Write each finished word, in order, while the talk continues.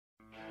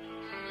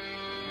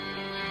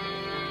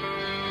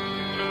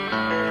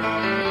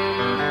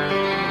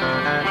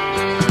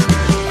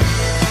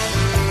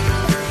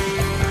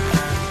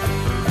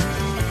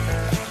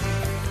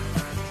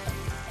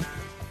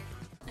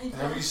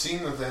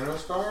seen the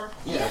Thanos car?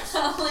 Yes.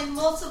 Like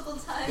multiple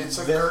times. It's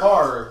a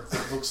car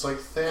that looks like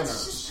Thanos.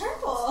 It's just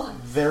purple.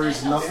 There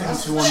is nothing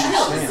Thanos. to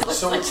understand.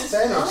 So it's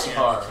Thanos'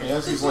 car. He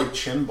has these like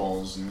chin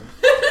balls and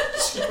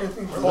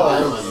We're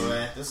live, by the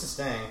way. This is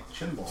staying.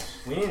 chin balls.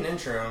 We need an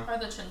intro. Are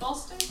the chin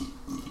balls stay?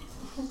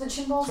 The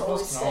chin balls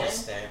always Can always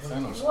stay. stay.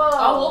 Thanos. Whoa.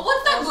 Oh, well,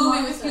 what's that That's movie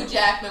mine, with so- Hugh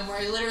Jackman where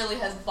he literally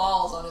has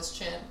balls on his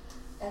chin?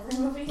 Every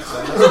movie?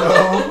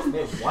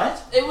 Wait,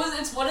 what?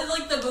 It's one of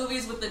like the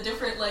movies with the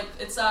different like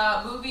it's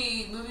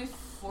movie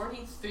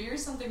 43 or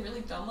something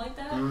really dumb like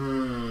that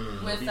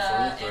with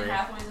Anne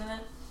Hathaway's in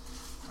it.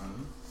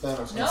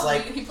 Thanos. No, It's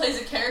like- he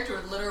plays a character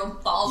with literal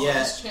balls on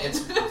Yeah, his chin.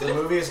 the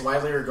movie is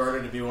widely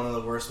regarded to be one of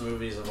the worst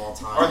movies of all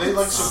time. Are they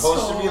like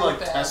supposed to be So like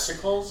bad.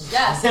 testicles?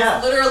 Yes, Yeah.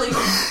 it's literally.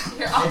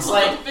 Here, I'll It's put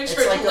like- a picture.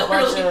 it's like a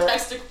bunch literally of-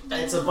 text.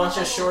 It's a bunch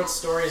of short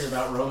stories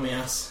about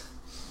romance.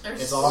 They're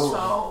it's so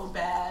awesome.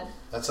 bad.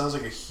 That sounds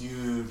like a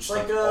huge, It's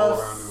like all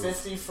around movie.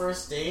 50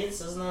 First Dates.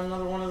 Isn't that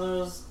another one of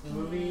those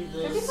movies?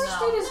 51st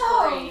No. Date is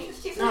No, great.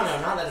 50 No,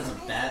 not that it's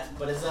a bet,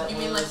 but is that You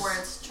one mean of like those where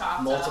it's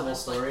chopped multiple up?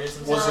 It's like- stories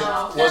and Was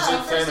stuff? it- was no,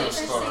 it First Thanos'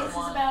 First car? Dates is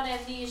about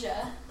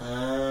amnesia.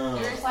 Oh.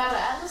 Cloud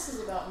Atlas is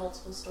about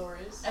multiple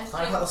stories. I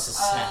Cloud think, Atlas is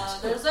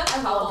sad. there's a I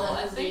couple. love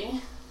I that think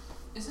movie.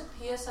 isn't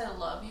P.S. I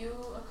Love You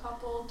a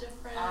couple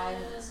different I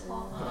haven't seen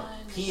long that.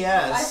 lines? I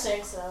P.S.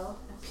 think so.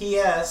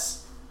 P.S.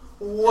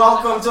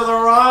 Welcome to the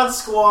Rod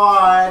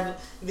Squad,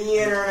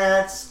 the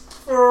internet's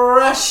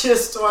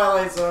freshest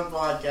Twilight Zone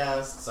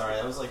podcast. Sorry,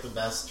 that was like the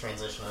best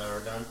transition I've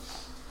ever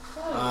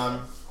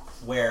done.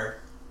 Where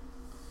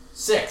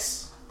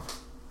 6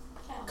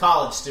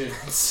 college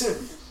students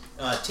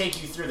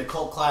take you through the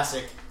cult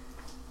classic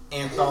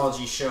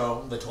anthology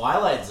show, The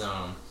Twilight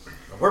Zone.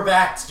 We're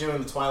back to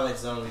doing The Twilight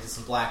Zone. We did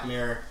some Black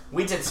Mirror.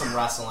 We did some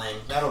wrestling.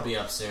 That'll be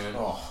up soon.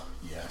 Oh,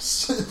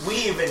 yes. We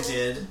even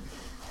did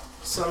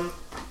some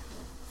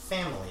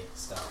family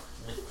stuff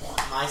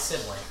with my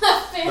sibling.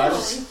 Family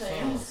is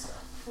Family things. stuff.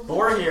 But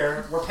we're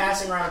here. We're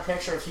passing around a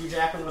picture of Hugh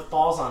Jackman with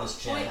balls on his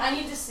chin. Wait, I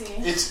need to see.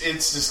 It's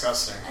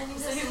disgusting. I need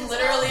to So he see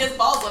literally this has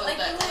balls on his Like,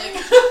 neck. you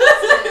Like,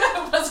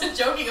 I wasn't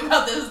joking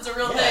about this. It's a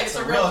real Yeah, thing. it's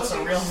It's a a real It's a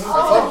movie. real movie. I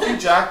thought Hugh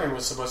Jackman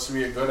was supposed to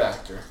be a good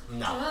actor.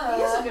 No.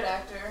 He is a good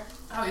actor.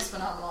 Oh, he's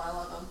phenomenal. I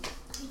love him.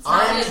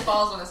 I'm- He has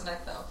balls on his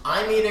neck though.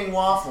 I'm eating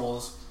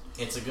waffles.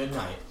 It's a good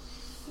night.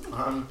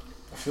 I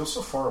feel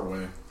so far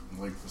away.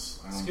 Like this.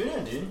 I don't. Scoot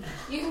in, dude.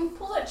 You can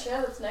pull that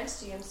chair that's next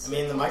to you and I sit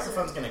mean, the closer.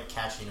 microphone's gonna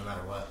catch you no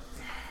matter what.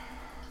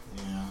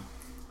 Yeah.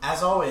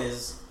 As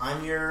always,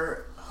 I'm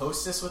your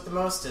hostess with the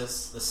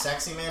mostest, the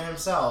sexy man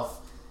himself,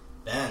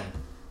 Ben.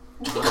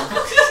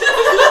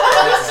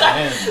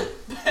 Man.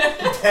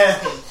 Ben.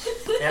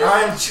 And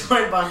I'm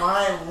joined by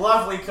my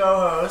lovely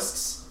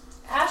co-hosts.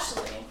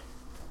 Ashley.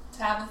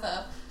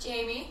 Tabitha,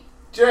 Jamie.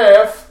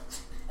 Jeff.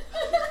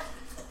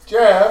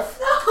 Jeff.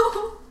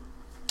 No.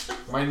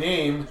 My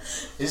name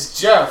is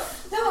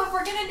Jeff. No, if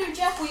we're gonna do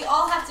Jeff, we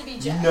all have to be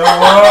Jeff. No,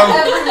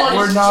 Everyone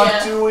we're is not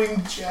Jeff.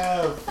 doing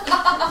Jeff.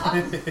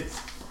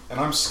 And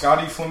I'm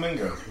Scotty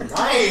Flamingo.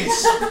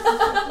 Nice.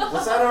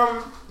 Was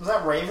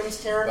that Raven's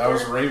character? That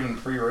was Raven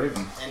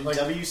pre-Raven. And Like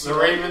WC the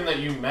Raven that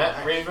you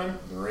met, Raven.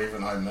 The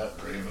Raven I met,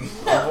 Raven.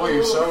 Oh boy,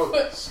 you're so.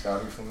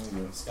 Scotty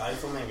Flamingo. Sky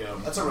Flamingo.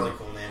 That's a really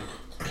cool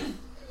name.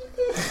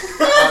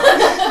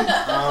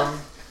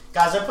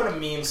 Guys, I put a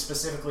meme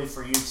specifically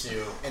for you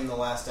two in the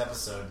last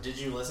episode. Did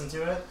you listen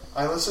to it?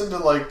 I listened to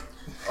like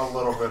a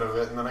little bit of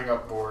it, and then I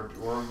got bored.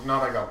 Or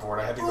not, I got bored.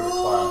 I had to go to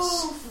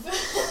class.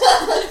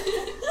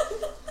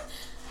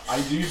 I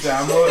do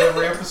download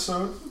every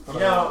episode, but You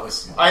I know, don't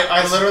listen.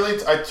 I literally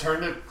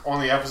turned it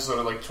on the episode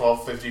at like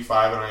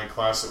 12:55, and I had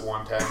class at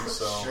 1:10.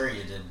 So Sure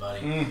you did,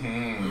 buddy.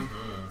 Mm-hmm.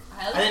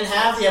 I didn't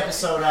have the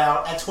episode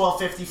out at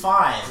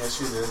 12:55.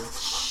 yes, you did.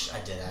 Shh, I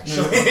did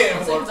Because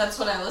actually. that's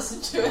when I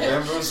listened to it.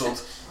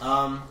 Bamboozled.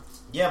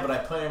 Yeah, but I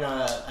put in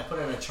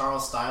a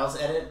Charles Styles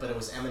edit, but it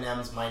was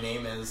Eminem's "My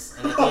Name Is,"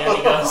 and at the end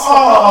he goes,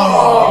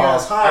 Oh! he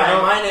goes, "Hi, I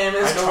know- my name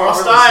is I know Charles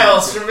what we're Styles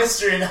listening from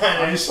Mystery I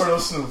Diner." just started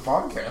listening to the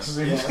podcast,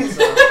 dude. Yeah, so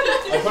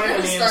I put in a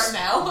We're gonna start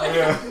name now.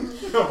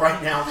 Yeah.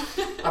 right now.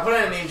 I put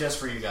in a name just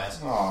for you guys.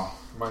 Aw.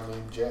 My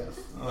name Jeff.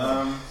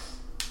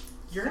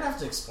 You're gonna have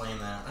to explain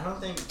that. I don't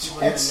think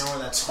people even know where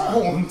that's from.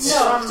 Don't.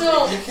 No,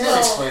 don't. You can't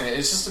explain it.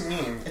 It's just a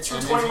meme. It's from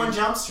And 21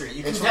 Jump Street.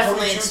 You can It's from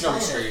definitely 22 explain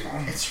Jump it. Street.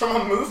 It's from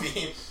a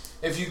movie.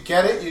 If you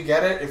get it, you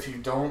get it. If you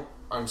don't,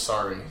 I'm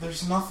sorry.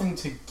 There's nothing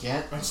to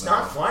get. It's though.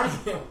 not funny.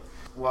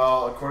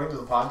 Well, according to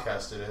the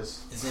podcast, it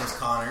is. His name's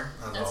Connor.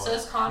 It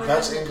says Connor.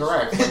 That's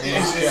incorrect. My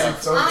name is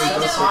Jeff. I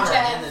know Connor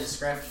Jeff. in the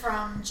description.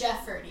 From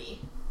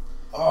Jeopardy.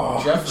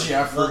 Oh,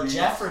 Jeff. Well,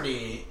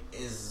 Jeopardy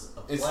is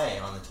a It's- play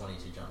on the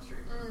 22 Jump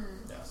Street. Mm.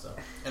 Yeah, so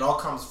it all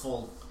comes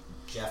full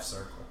Jeff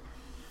Circle.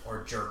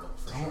 Or Jerkle,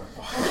 for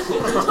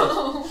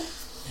sure.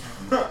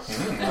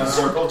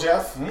 Circle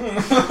Jeff.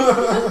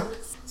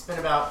 It's been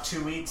about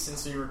 2 weeks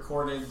since we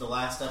recorded the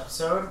last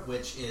episode,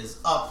 which is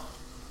up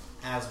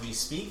as we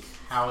speak.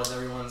 How has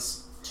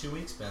everyone's 2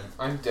 weeks been?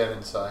 I'm dead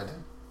inside.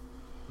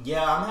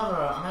 Yeah,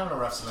 I'm having a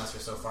rough semester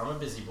so far. I'm a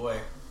busy boy.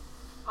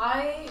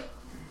 I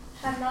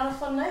had not a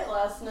fun night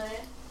last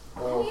night.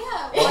 Well,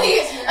 Yeah.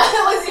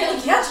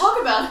 I can't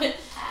talk about it.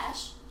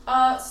 Hash.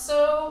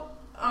 So,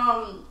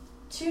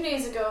 2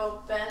 days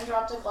ago, Ben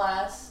dropped a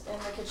glass in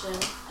the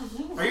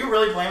kitchen. Are you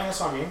really blaming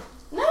this on me?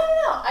 No.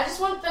 I just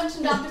want them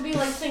to not to be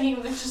like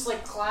thinking there's just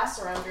like glass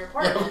around your yeah,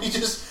 apartment. we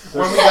just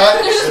when we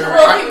got There's just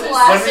broken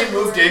glass when we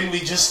moved everywhere. in, we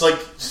just like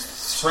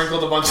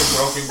sprinkled a bunch of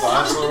broken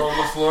glass all on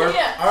the floor.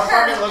 Yeah. Our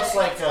apartment looks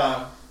perfect.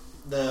 like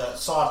the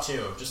Saw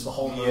 2, just the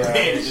whole movie. Yeah,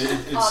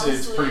 it's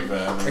Obviously. pretty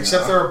bad.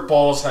 Except there are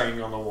balls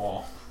hanging on the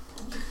wall.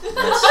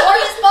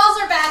 Corey's balls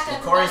are back.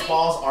 Corey's everybody.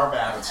 balls are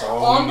back. That's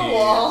all On you the need.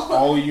 wall.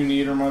 All you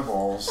need are my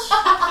balls.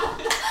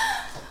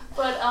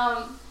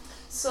 But,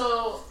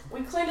 so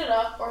we cleaned it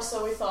up, or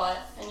so we thought,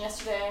 and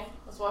yesterday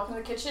I was walking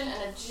in the kitchen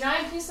and a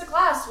giant piece of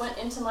glass went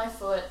into my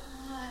foot.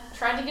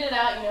 Tried to get it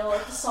out,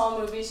 like the Saw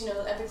movies,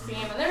 the epic theme,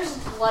 and there's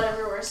blood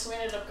everywhere, so we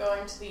ended up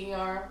going to the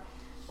ER,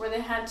 where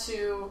they had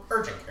to...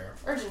 Urgent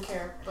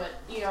care. But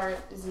ER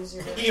is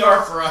easier to...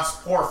 ER for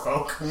us poor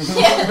folk.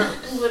 Yeah,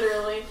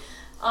 literally.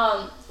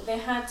 They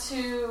had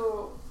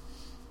to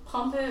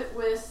pump it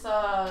with,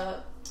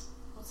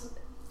 what's it?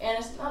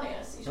 Not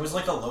anesthesia. It was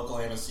like a local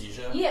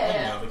anesthesia. Yeah, like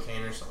yeah.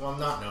 Novocaine or something. Well,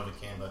 not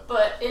Novocaine, but...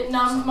 But it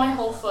numbed Something my like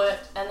whole that. foot,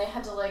 and they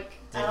had to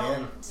Dig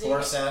in.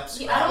 Forceps.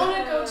 Yeah, I don't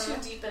grab want to go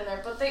too deep in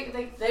there, but they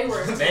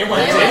were. They went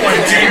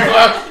went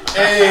deep.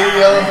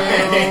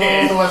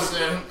 Hey,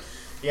 Listen.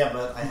 Yeah,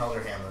 but I held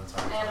her hand the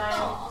entire time. And I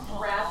so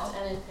am wrapped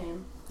and in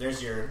pain.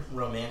 there's your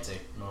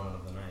romantic moment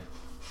of the night.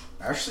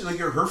 Actually,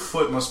 her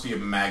foot must be a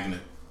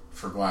magnet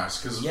for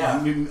glass because Yeah.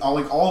 all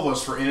of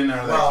us were in and out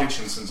of that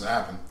kitchen since it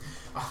happened.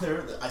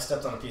 I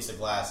stepped on a piece of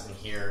glass in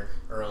here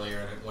earlier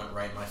and it went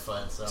right in my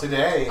foot. So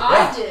today.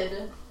 I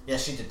did. yeah,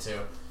 she did too.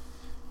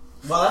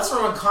 Well, that's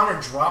from when Connor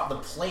dropped the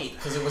plate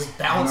because it was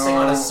bouncing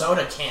on a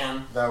soda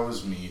can. That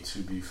was me, to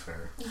be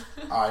fair.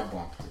 I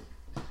bumped it.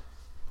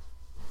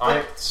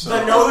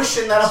 The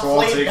notion that a so I'll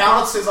plate take-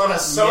 bounces on a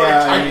soda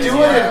Yeah, can. I do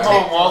it at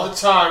home all the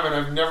time, and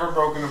I've never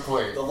broken a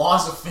plate. The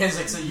laws of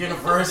physics at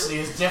university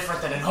is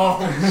different than at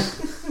home.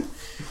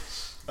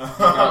 You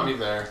got me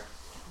there.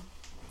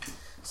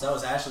 So that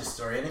was Ashley's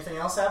story. Anything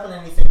else happen?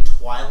 Anything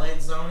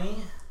Twilight Zone-y?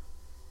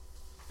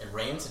 It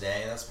rained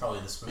today. That's probably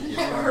the spookiest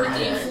part.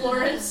 Hurricane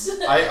Florence.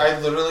 I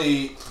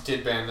literally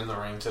did band in the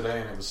rain today,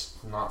 and it was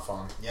not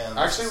fun. Yeah,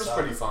 Actually, it was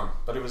pretty fun,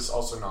 but it was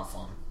also not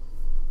fun.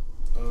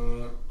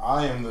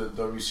 I am the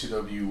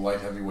WCW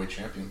light heavyweight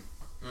champion.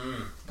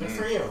 Good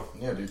for you.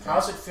 Yeah, dude. How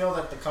does it feel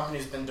that the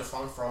company's been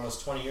defunct for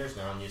almost 20 years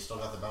now and you still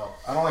got the belt?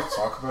 I don't like to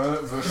talk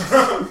about it,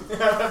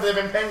 but They've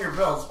been paying your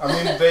bills. I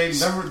mean, they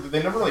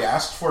never really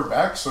asked for it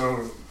back,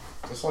 so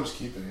I guess I'll just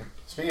keep it.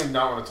 Speaking of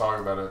not want to talk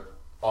about it,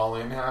 All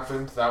In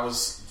happened. That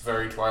was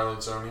very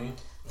Twilight Zone-y.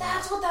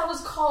 That's what that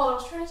was called. I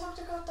was trying to talk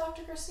to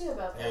Dr. Garcia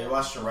about that. Yeah, you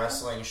watched a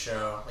wrestling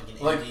show, like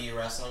an Like, indie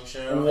wrestling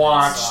show. and it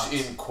Watched sucked.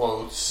 in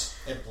quotes.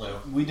 It blew.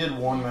 We did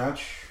one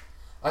match.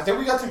 I think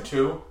we got through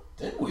two.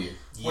 Did we?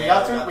 We Yeah,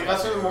 got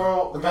through the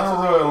moral. The We got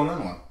Battle through the Royal and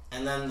then one.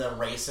 And then the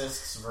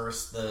racists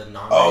versus the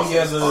non-racists. Oh,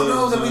 yeah, Oh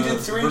no, then we the did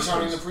three versus.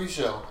 counting the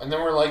pre-show, and then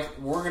we're like,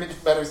 we're gonna do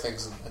better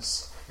things than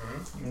this.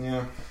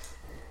 Yeah.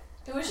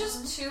 It was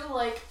just too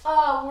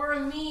we're a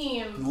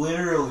meme.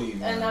 Literally.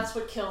 man. And that's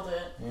what killed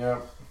it. Yeah.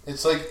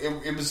 It's like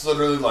it was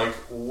literally like,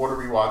 what are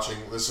we watching?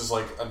 This is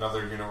like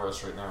another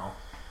universe right now.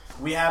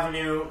 We have a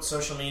new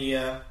social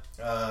media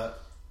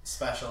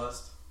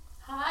specialist.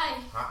 Hi.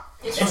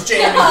 It's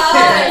Jamie.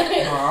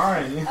 Hi.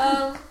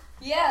 Alright.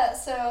 Yeah,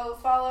 so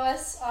follow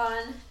us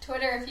on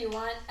Twitter if you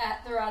want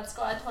at the Rod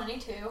Squad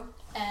 22,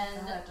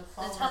 and I have to the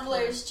follow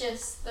Tumblr is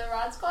just the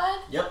Rod Squad.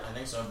 Yep, I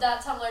think so.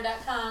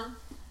 .tumblr.com.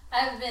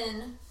 I've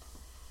been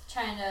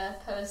trying to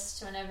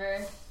post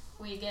whenever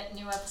we get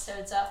new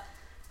episodes up.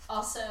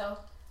 Also,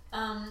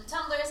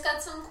 Tumblr's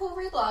got some cool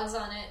reblogs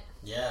on it.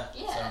 Yeah.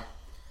 Yeah. So.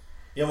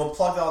 Yeah, we'll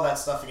plug all that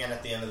stuff again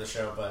at the end of the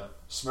show, but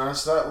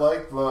Smash that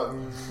like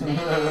button.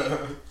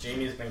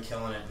 Jamie's been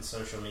killing it in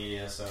social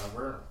media, so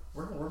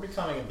we're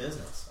becoming a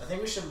business. I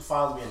think we should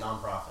file to be a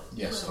non-profit.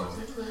 Yes, totally.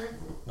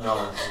 No.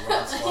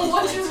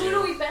 What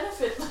do we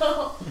benefit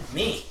though?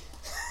 Me.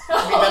 We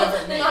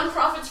benefit me.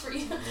 Non-profits for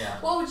you.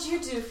 Yeah. What would you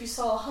do if you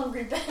saw a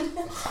hungry Ben?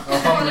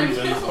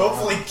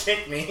 Hopefully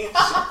kick me.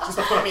 Just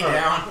put me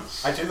down.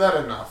 I do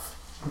that enough.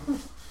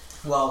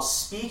 Well,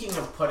 speaking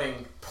of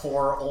putting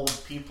poor old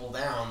people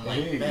down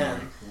like Hey,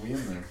 Ben, we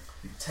in there.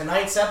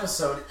 tonight's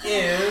episode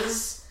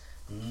is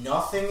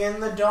Nothing in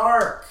the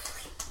Dark.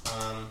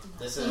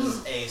 This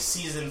is a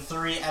season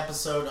 3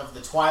 episode of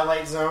The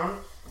Twilight Zone.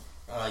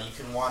 You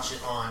can watch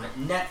it on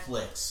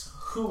Netflix,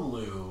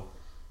 Hulu,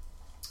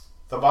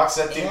 The box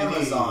set DVD,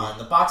 Amazon,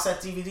 the box set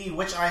DVD,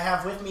 which I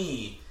have with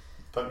me.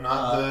 but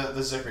not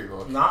the Zikri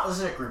book. Not the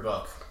Zikri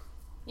book.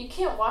 You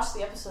can't watch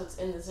the episodes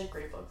in the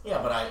Zikri book.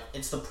 Yeah, but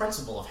it's the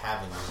principle of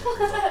having the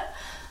Zikri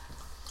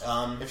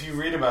book. If you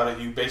read about it,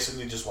 you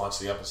basically just watch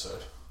the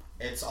episode.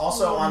 It's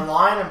also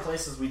online in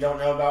places we don't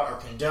know about or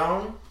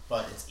condone,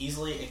 but it's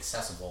easily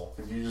accessible.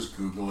 If you just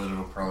Google it,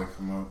 it'll probably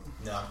come up.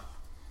 No,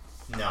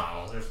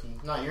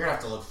 you're gonna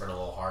have to look for it a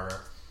little harder.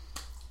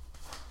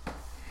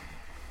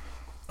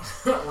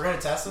 We're gonna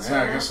test this.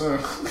 Yeah, I guess so.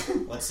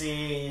 Let's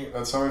see.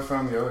 That's how I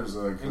found the others.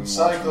 That I couldn't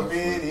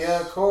Encyclopedia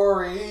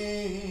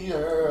Corey.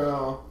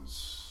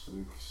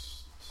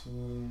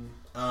 16.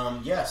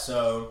 Yeah.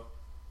 So,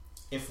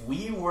 if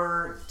we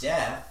were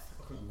deaf,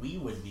 we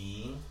would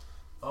be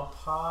a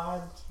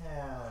podcast.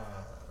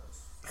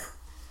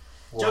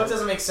 What? Joke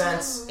doesn't make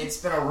sense. It's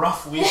been a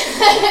rough week.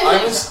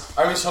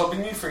 I was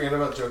hoping you'd forget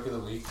about Joke of the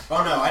Week.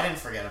 Oh no, I didn't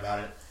forget about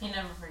it. You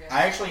never forget.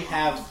 I actually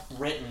have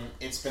written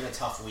 "It's been a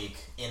tough week"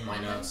 in my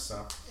notes.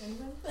 So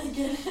I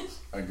get it.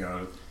 I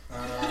got it.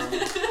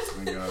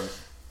 um, I got it.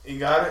 You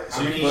got it?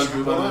 So I you mean, can But,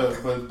 Google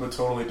it? but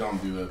totally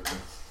don't do that.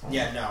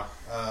 yeah, no,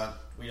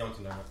 we don't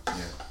condone it.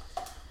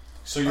 Yeah.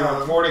 So you're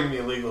reporting the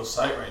illegal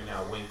site right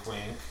now, wink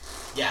wink.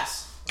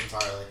 Yes,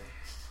 entirely.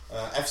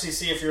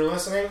 FCC, if you're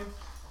listening,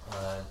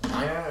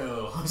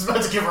 no, I was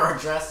about to give our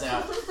address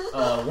out.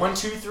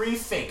 123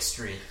 Fake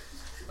Street.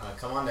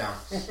 Come on down.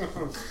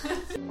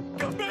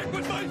 Come back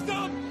with my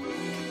son!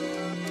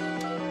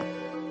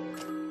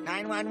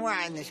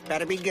 911, this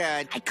better be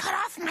good. I cut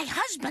off my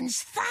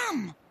husband's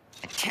thumb.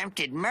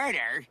 Attempted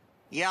murder?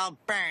 You'll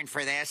burn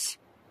for this.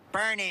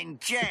 Burn in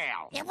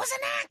jail. It was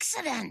an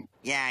accident.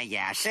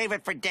 Yeah. Save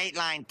it for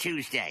Dateline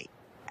Tuesday.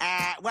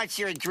 What's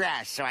your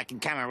address so I can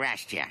come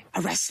arrest you?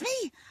 Arrest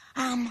me?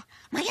 My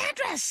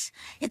address.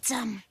 It's,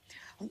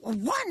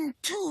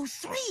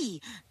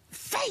 123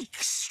 Fake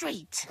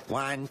Street.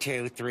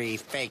 123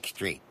 Fake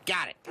Street.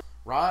 Got it.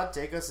 Rod,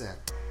 take us in.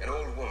 An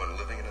old woman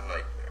living in a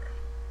nightmare.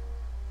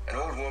 An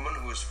old woman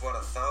who has fought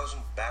 1,000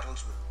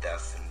 battles with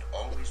death and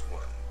always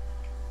won.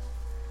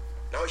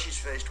 Now she's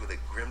faced with a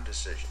grim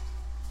decision.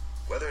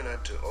 Whether or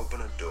not to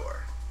open a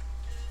door.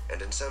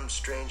 And in some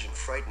strange and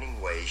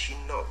frightening way, she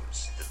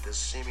knows that this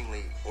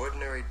seemingly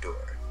ordinary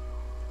door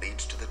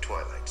leads to the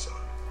Twilight Zone.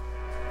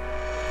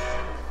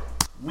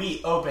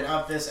 We open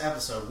up this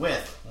episode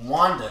with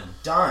Wanda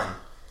Dunn,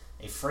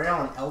 a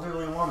frail and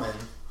elderly woman.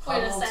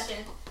 Wait a huddled-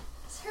 second.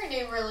 Is her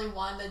name really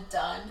Wanda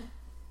Dunn?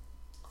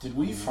 Did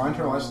we find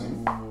her last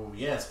name? Ooh,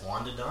 yes,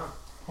 Wanda Dunn.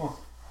 Huh.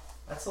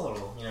 That's a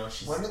little,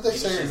 she's. When did they maybe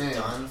say her she's name?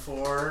 done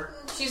for.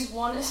 She's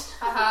wanted.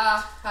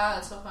 Ha,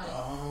 that's so funny.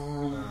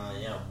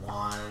 Yeah,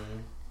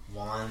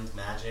 wand,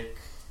 magic,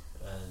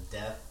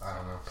 death. I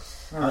don't know.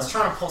 I was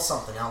trying to pull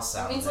something else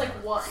out. It means of like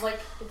there. what? Like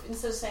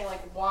instead of saying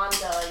like Wanda,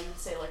 you would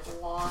say like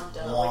Wanda.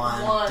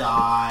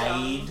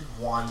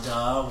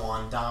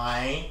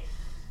 Wandai.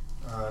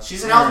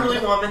 She's an elderly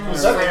woman who's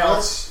Was that frail,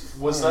 English?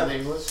 Was that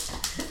English?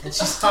 and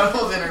she's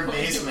huddled in her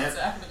basement. What's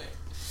happening?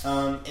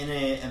 In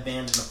an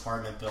abandoned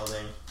apartment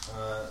building.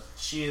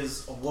 She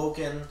is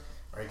awoken,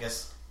 or I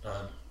guess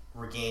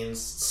regains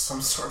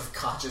some sort of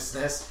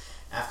consciousness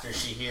after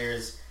she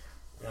hears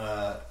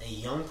a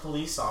young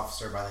police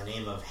officer by the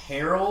name of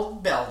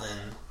Harold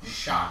Belden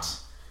shot,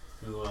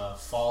 who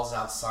falls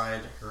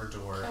outside her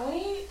door.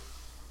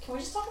 Can we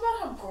just talk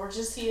about how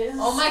gorgeous he is?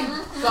 Oh my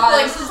god,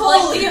 Like, this is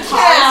holy like the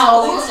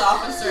cow. hottest police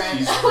officer I've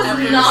He's ever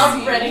really- seen.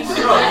 Not ready for Oh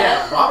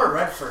that. yeah, Robert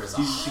Redford is a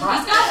He's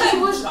hot. got that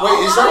Wait,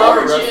 is that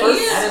Robert Redford?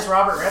 That is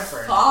Robert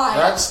Redford. Fine.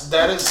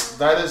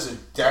 That is a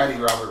daddy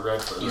Robert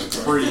Redford. He's right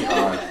there. pretty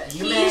hot.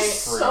 You may. He's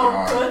so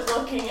hot. good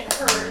looking, it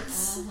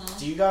hurts.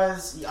 Do you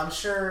guys? I'm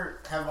sure.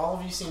 Have all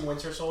of you seen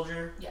Winter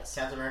Soldier? Yes.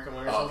 Captain America: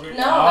 Winter Soldier.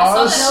 No, I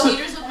saw Yes. the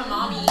Peters with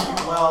Hamami.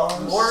 Well,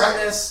 more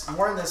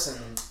in this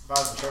in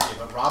Bowers and Trivia,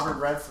 but Robert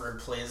Redford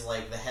plays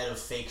like the head of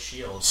Fake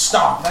Shield.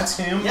 Stop. That's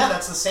him. Yeah,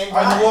 that's the same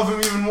guy. I love him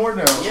even more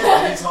now.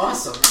 Yeah, he's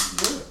awesome.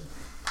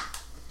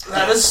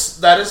 That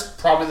is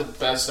probably the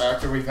best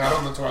actor we've had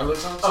on the Twilight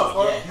Zone so Oh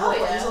far.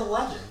 yeah, he's a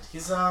legend.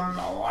 He's No,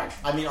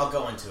 I mean, I'll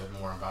go into it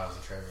more in Bowers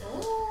and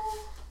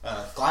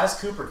Trivia. Gladys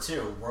Cooper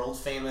too, world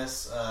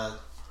famous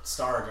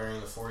star during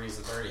the 40s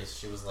and 30s.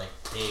 She was like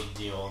big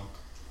deal.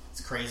 It's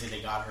crazy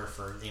they got her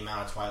for the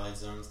amount of Twilight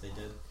Zones they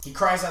did. He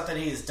cries out that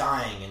he is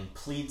dying and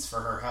pleads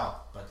for her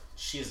help, but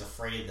she is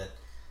afraid that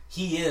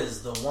he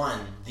is the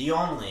one, the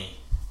only,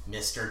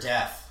 Mr.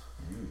 Death.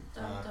 Dun,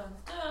 dun,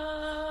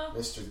 dun.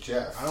 Mr.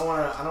 Jeff. I don't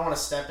want to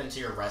step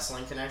into your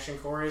wrestling connection,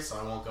 Corey, so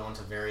I won't go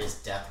into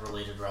various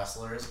death-related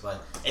wrestlers,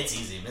 but it's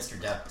easy. Mr.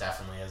 Death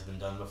definitely has been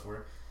done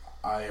before.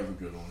 I have a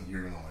good one.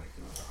 You're gonna like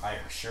it. I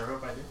sure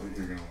hope I do.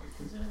 You're gonna like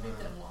Who's gonna make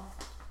them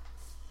walk?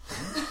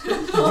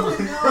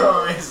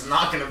 No, it's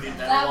not going to be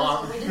That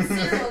Benoit. was we did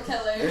serial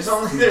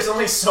killers. There's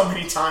only so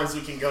many times we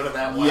can go to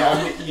that it.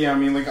 well. I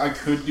mean, like I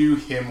could do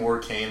him or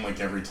Kane like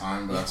every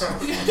time, but that's not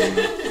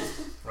fun.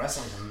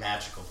 Wrestling's a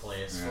magical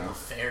place full Yeah. of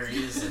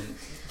fairies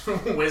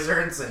and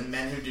wizards and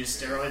men who do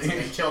steroids and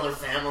then kill their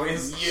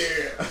families.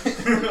 Yeah.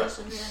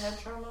 Should be a head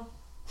trauma.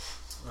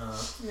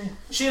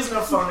 She has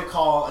no phone to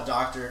call a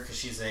doctor because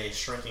she's a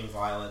shrinking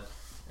violet,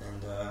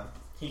 and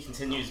he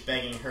continues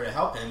begging her to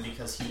help him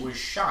because he was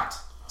shot.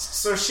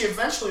 So she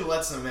eventually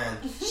lets him in.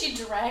 She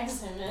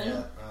drags him in.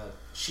 Yeah,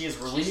 she is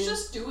relieved. She's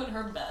just doing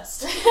her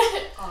best.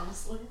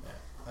 Honestly.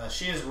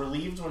 She is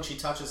relieved when she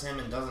touches him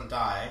and doesn't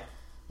die,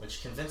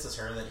 which convinces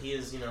her that he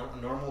is, a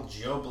normal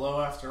Joe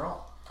Blow after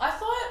all. I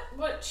thought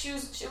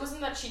it wasn't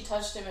that she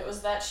touched him, it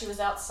was that she was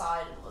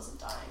outside and wasn't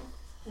dying.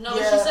 No,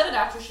 Yeah. she said it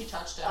after she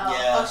touched him. Oh,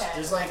 Yeah,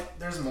 okay.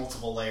 there's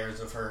multiple layers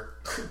of her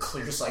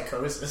clear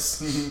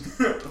psychosis.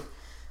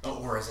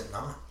 Or is it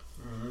not?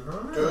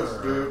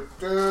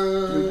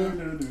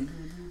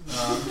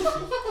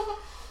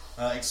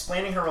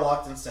 Explaining her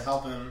reluctance to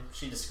help him,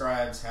 she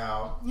describes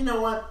how, you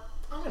know what,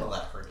 I'm going to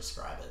let her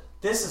describe it.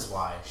 This is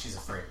why she's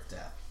afraid of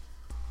death.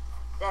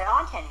 There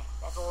aren't any.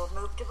 They've all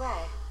moved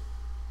away.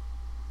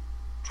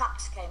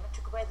 Trucks came and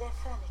took away their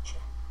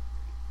furniture.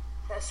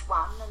 First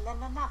one and then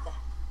another.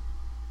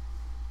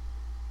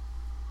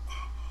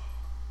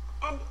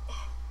 And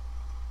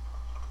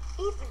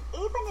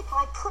even if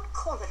I could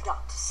call a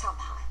doctor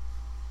somehow,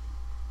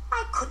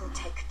 I couldn't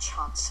take a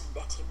chance and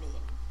let him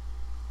in.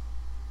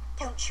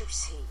 Don't you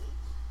see?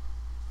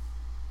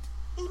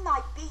 He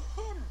might be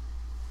him.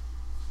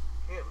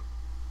 Him?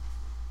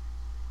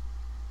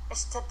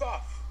 Mr.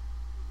 Death.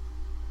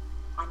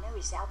 I know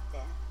he's out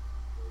there.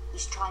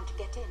 He's trying to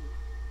get in.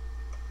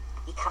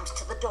 He comes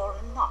to the door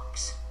and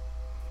knocks.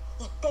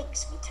 He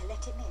begs me to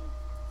let him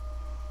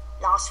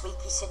in. Last week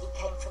he said he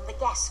came from the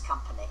gas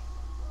company.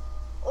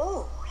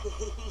 Oh,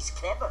 he's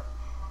clever.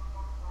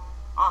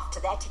 After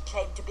that he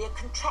claimed to be a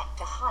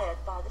contractor hired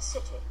by the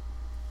city.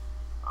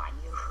 I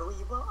knew who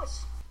he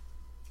was.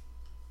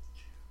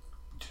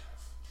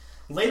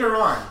 Later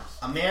on,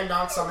 a man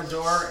knocks on the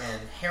door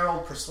and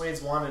Harold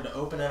persuades Wanda to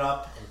open it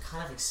up and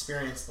kind of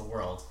experience the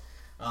world.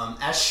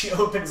 As she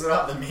opens it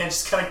up, the man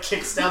just kind of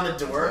kicks down the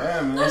door.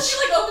 Yeah, man. No, she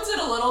like opens it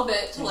a little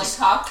bit to like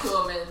talk to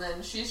him, and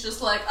then she's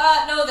just like,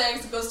 no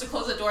thanks, goes to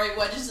close the door, he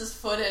wedges his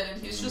foot in,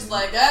 and he's just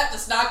like,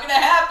 that's not gonna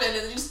happen, and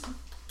then he just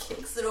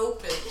kicks it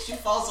open. She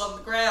falls on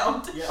the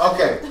ground.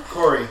 Okay,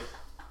 Corey,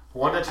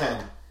 1 to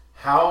 10.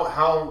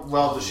 How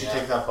well does she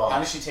take that bump? How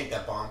does she take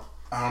that bump?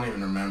 I don't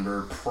even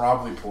remember.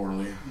 Probably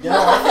poorly. No,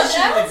 I think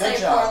she I did would a good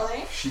say job.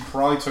 poorly. She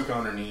probably took it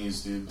on her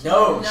knees, dude.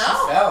 No, No.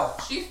 she fell.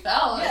 She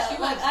fell. Yeah, she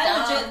like, went I down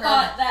legit her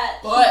thought that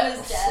butt. he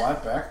was dead.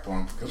 Flat back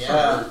bump. Good for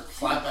Yeah, her.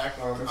 flat back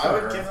bump. Good I for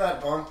would her. give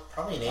that bump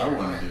probably an 8 I or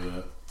wouldn't 9. do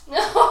that.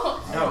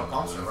 No. No,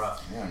 bumps are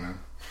rough. Yeah, man.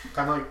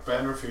 Kind of like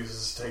Ben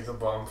refuses to take the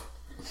bump.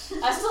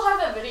 I still have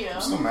that video.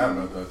 I'm still mad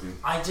about that, dude.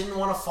 I didn't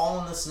want to fall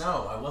in the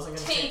snow. I wasn't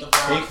going to take the Take-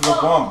 bump. Take the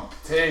bump.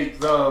 Take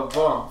the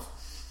bump.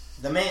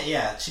 The man,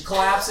 yeah, she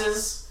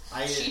collapses.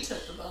 She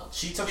took the bump.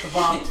 She took the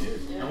bump, She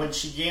did. and when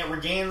she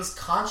regains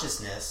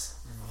consciousness,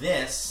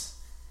 this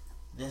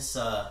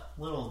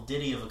little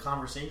ditty of a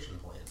conversation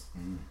plays.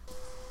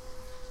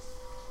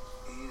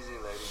 Easy,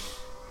 lady.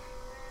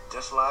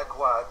 Just like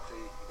White.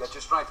 You got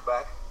your strength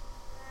back.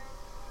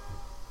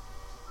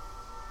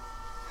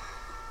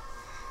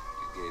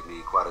 You gave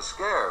me quite a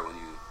scare when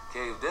you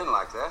caved in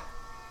like that.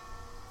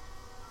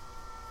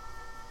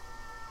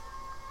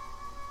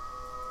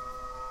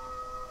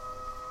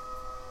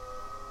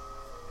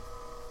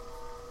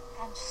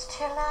 And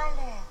still I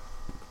live.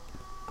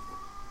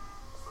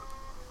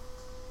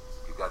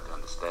 You got to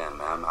understand,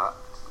 ma'am.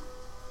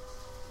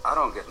 I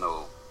don't get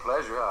no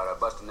pleasure out of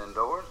busting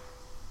indoors.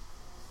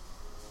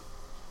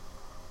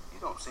 You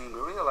don't seem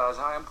to realize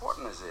how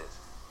important this is.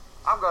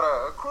 I've got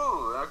a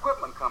crew and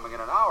equipment coming in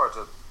an hour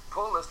to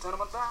pull this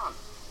tenement down.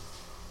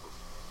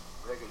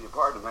 Begging your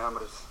pardon, ma'am,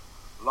 but it's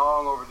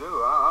long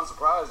overdue. I'm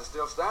surprised it's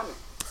still standing.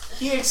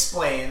 He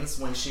explains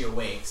when she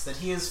awakes that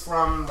he is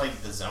from like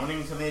the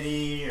zoning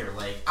committee or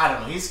like I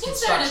don't know. He's a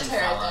He's there to construction tear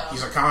it fella. down.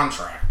 He's a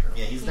contractor.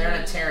 Yeah, he's there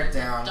to tear it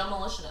down.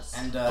 Demolitionist.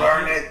 And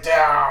Burn it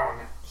down.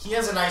 he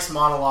has a nice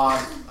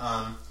monologue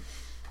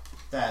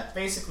that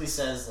basically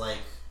says like,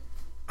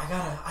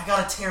 I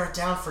gotta tear it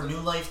down for new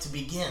life to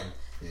begin.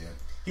 Yeah.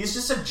 He's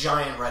just a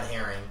giant red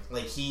herring.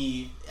 Like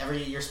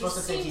you're supposed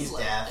to think seems he's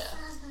like deaf. death.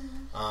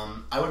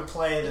 I would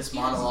play this He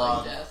feels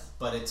monologue, like death.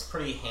 but it's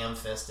pretty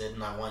ham-fisted,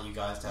 and I want you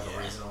guys to have a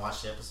reason to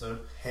watch the episode.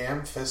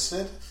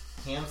 Ham-fisted?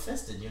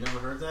 Ham-fisted, you never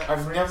heard that?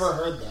 I've phrase? never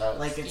heard that.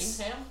 Like it's.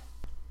 Steamed ham?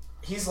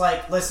 He's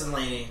like, listen,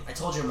 lady, I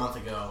told you a month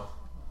ago.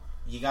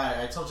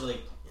 I told you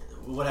like,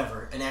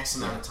 whatever, an X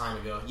amount of time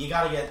ago. You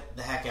got to get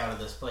the heck out of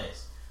this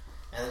place.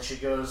 And then she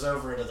goes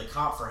over to the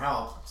cop for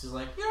help. She's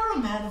like, you're a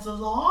man of the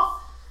law.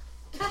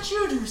 Can't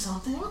you do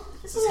something?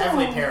 This is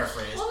heavily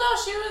paraphrased. Well, no,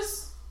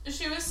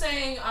 she was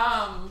saying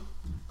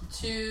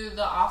to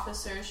the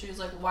officer, she was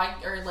like, why,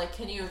 or like,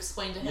 can you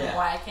explain to him Yeah.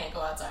 why I can't go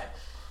outside?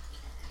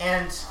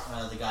 And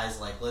the guy's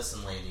like,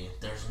 listen, lady,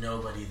 there's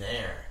nobody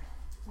there.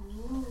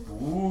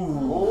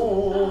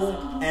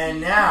 Ooh.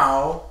 And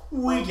now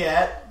we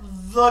get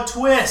the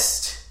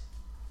twist.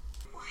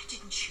 Why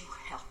didn't you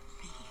help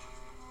me?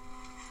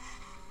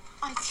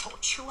 I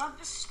thought you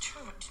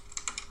understood.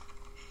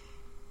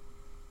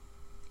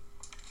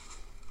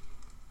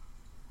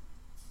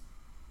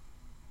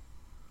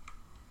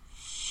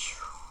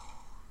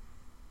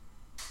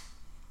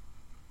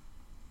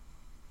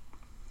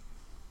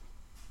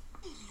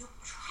 He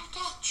looked right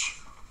at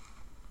you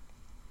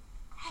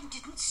and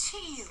didn't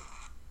see you.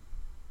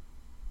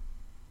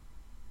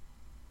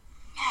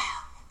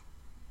 Now,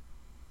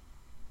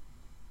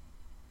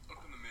 Look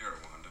in the mirror,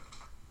 Wanda.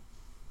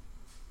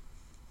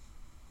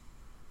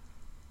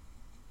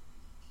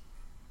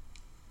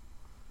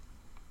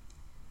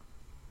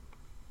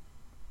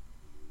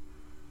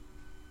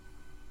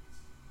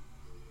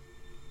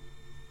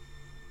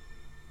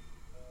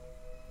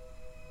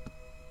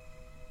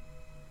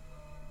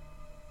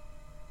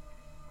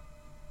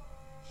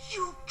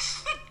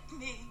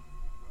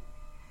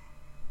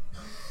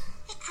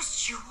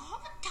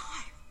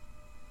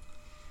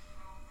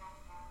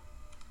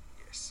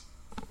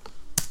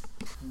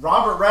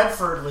 Robert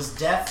Redford was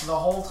deaf the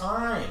whole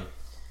time.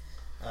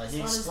 He not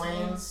his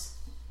explains...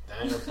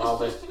 Daniel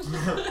Baldwin.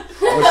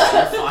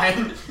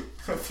 Fine.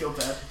 I feel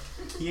bad.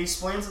 He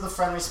explains with a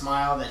friendly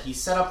smile that he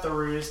set up the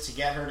ruse to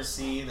get her to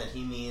see that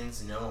he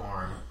means no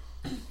harm.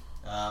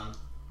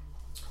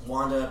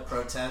 Wanda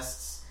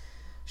protests.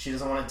 She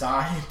doesn't want to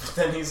die, but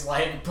then he's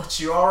like, but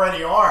you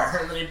already are.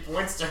 And then he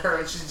points to her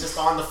and she's just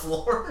on the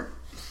floor.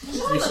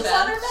 She's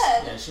on her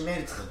bed. Yeah, she made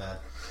it to the bed.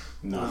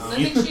 No.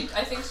 I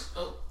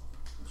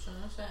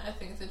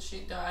think that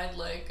she died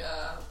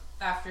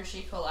after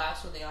she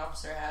collapsed when the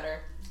officer had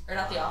her, or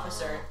not the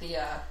officer, the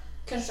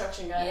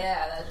Construction guy.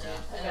 yeah, that dude.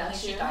 Yeah. I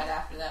think she died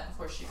after that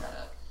before she got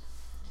up.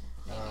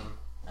 Maybe.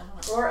 I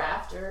don't know. Or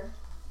after.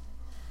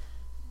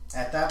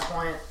 At that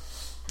point,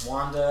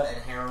 Wanda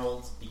and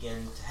Harold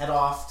begin to head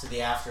off to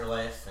the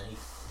afterlife, and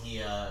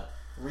he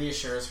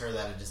reassures her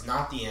that it is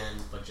not the end,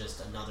 but just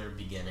another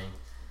beginning.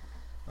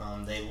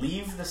 They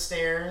leave the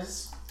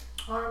stairs.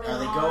 They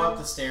go up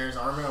the stairs,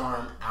 arm in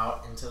arm,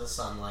 out into the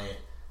sunlight,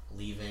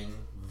 leaving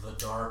the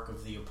dark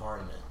of the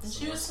apartment. And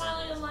she was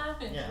smiling and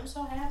laughing. Yeah. I'm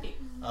so happy.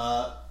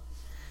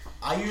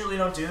 I usually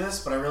don't do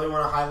this, but I really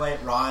want to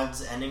highlight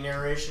Rod's ending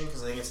narration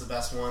because I think it's the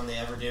best one they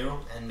ever do,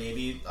 and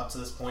maybe up to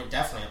this point,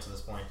 definitely up to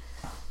this point.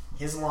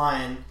 His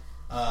line,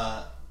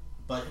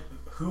 but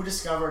who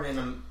discovered in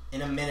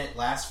a minute,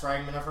 last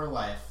fragment of her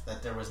life,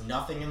 that there was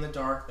nothing in the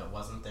dark that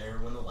wasn't there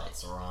when the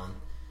lights were on.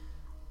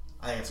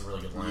 I think it's a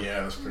really good line.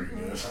 Yeah, that's pretty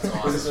good. That's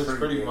awesome. It's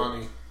pretty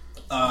funny.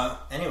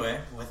 Anyway,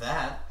 with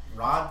that,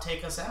 Rod,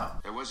 take us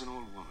out. There was an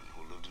old woman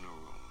who lived in a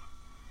room,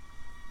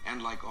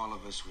 and like all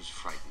of us was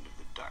frightened of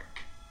the dark,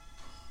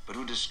 but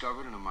who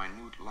discovered in a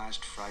minute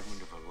last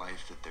fragment of her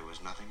life that there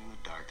was nothing in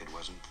the dark that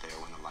wasn't there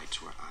when the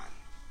lights were on.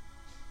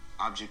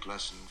 Object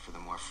lesson for the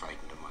more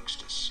frightened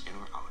amongst us, in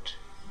or out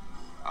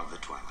of the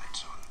Twilight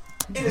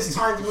Zone. It is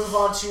time to move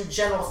on to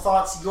general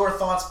thoughts, your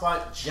thoughts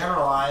but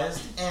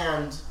generalized,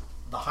 and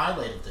the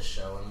highlight of the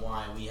show and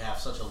why we have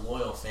such a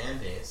loyal fan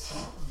base,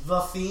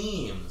 the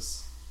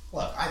themes.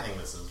 Look, I think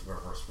this is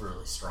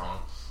really strong.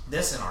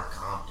 This and our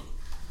comedy.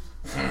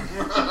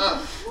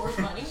 More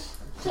funny.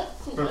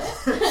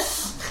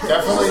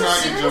 Definitely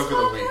not your joke of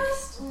the week.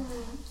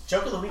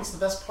 Joke of the week's the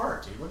best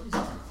part, dude. What are you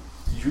talking about?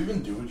 Did you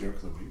even do a joke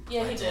of the week?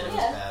 Yeah, I he did. did. It was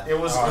bad. It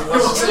was. Oh. It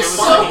was so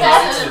funny.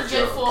 bad It's and a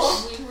joke.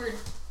 forgetful. We were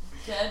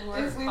dead.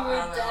 If we I were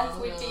don't know, deaf,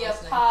 who we'd was be a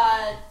listening.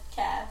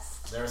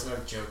 podcast. There was no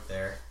joke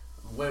there.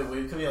 Wait,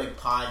 we could be like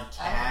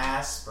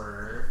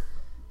Podcasper,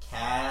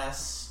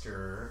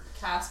 Caster.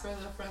 Casper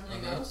the Friendly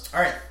Ghost.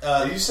 Alright,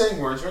 Are you saying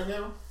words right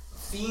now?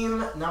 theme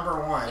number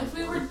one. If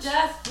we were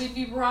deaf, we'd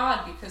be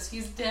Rod because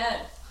he's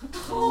dead.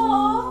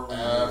 Alright.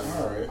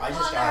 I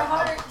just On our got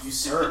hearts.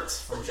 usurped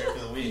from joke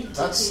of the week.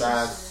 That's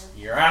sad.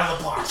 You're out of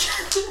the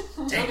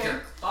podcast. Take Okay,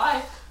 her.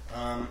 bye.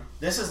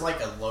 This is like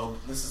a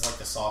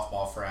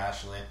softball for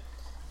Ashley.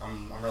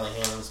 I'm really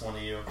handing this one to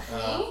you.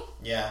 Me?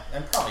 Yeah,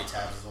 and probably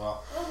Tab as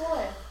well. Oh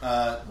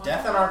boy.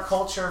 Death in our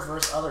culture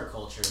versus other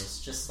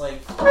cultures. Just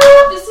like,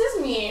 This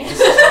is me.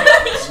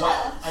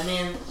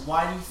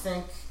 why do you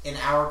think in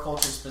our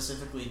culture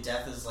specifically,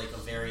 death is like a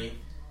very,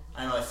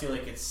 I don't know, I feel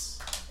like it's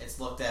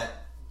looked at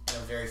in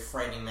a very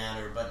frightening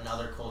manner, but in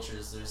other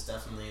cultures there's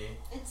definitely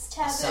It's a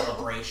taboo.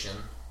 celebration.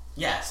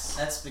 Yes,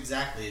 that's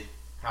exactly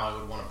how I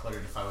would want to put it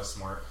if I was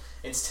smart.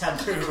 It's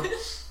taboo.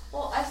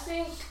 Well, I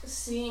think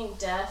seeing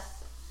death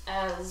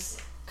as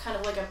kind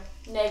of like a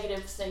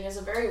negative thing is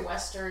a very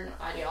Western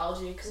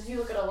ideology, because if you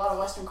look at a lot of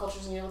Western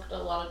cultures and you look at a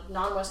lot of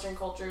non-Western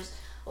cultures,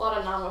 a lot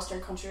of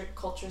non-Western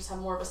cultures have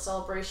more of a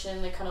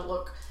celebration. They kind of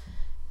look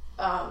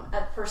at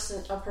a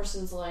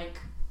person's like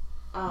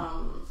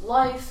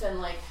life and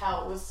like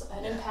how it was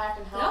an impact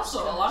and how And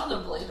also, it was a lot of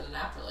them believe in an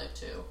afterlife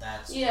too.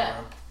 That's Yeah.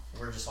 true.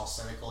 We're just all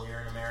cynical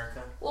here in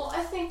America. Well,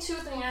 I think too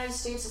with the United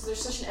States is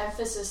there's such an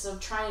emphasis of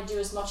trying to do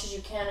as much as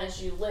you can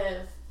as you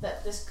live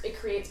that it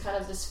creates kind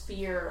of this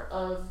fear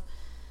of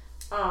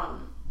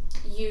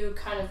you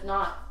kind of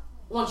not,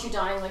 once you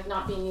die, like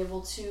not being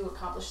able to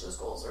accomplish those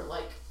goals, or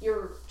like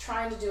you're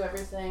trying to do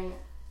everything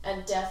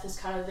and death is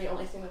kind of the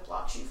only thing that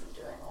blocks you from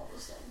doing all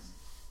those things.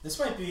 This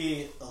might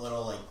be a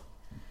little like,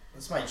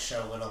 this might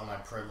show a little of my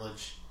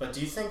privilege, but do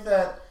you think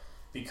that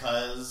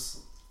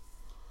because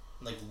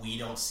like we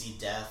don't see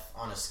death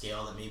on a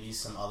scale that maybe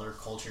some other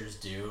cultures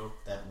do,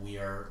 that we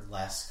are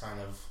less kind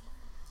of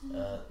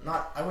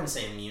not, I wouldn't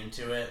say immune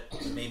to it,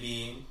 but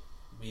maybe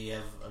we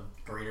have a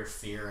greater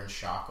fear and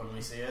shock when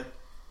we see it?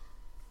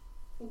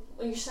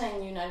 Well, you're saying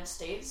the United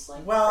States,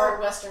 like, Well, or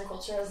Western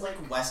culture is like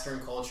Western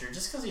culture,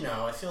 just because, you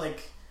know, I feel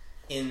like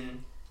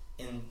in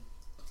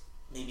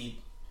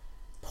maybe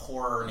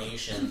poorer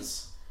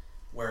nations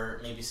where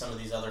maybe some of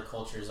these other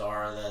cultures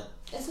are, that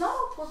it's not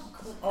all poor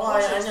cultures. oh,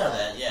 I know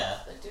that, yeah.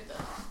 That do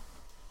that.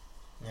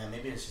 Yeah,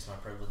 maybe it's just my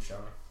privilege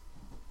showing.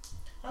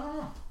 I don't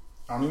know.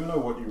 I don't even know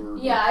what you were.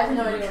 Yeah, I have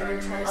no what you idea were what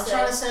you're trying to I'm say.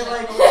 trying to say,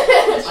 like,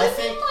 I I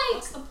think,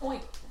 What's the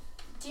point?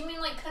 Do you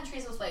mean like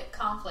countries with like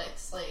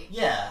conflicts? Like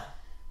yeah.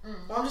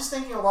 Well, I'm just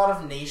thinking a lot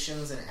of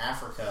nations in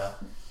Africa.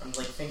 I'm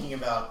like thinking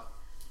about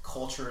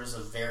cultures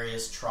of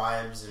various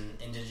tribes and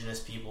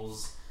indigenous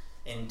peoples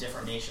in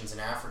different nations in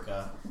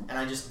Africa, and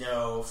I just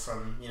know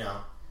from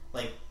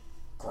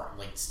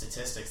like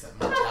statistics that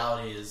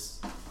mortality is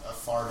a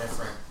far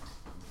different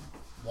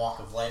walk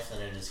of life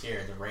than it is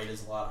here. The rate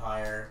is a lot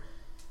higher.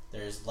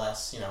 There's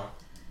less,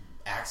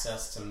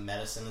 access to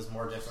medicine is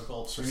more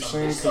difficult. So you're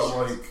saying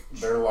because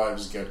their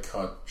lives get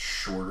cut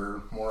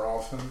shorter more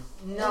often?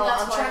 No,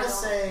 I'm trying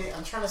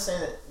to say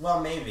that.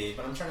 Well, maybe,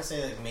 but I'm trying to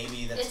say that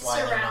maybe that's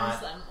why they're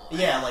not. Them more.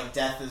 Yeah, like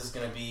death is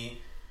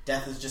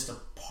just a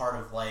part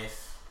of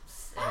life,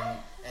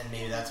 and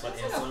maybe that's what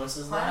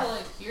influences that.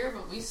 Part of here,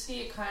 but we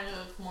see it kind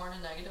of more in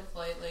a negative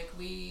light. Like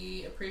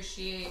we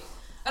appreciate.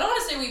 I don't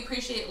want to say we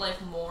appreciate life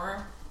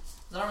more.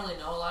 I don't really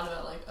know a lot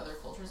about like other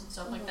cultures and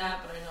stuff like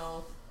that, but I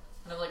know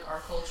kind of like our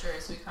culture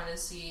is we kind of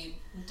see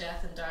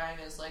death and dying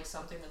as like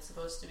something that's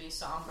supposed to be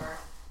somber,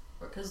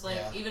 because like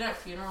even at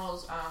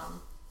funerals,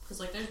 because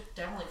like there's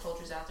definitely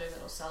cultures out there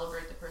that'll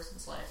celebrate the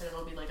person's life and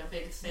it'll be like a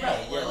big thing.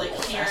 Right, or like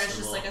here festival. it's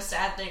just like a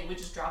sad thing. We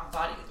just drop a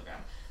body to the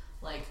ground,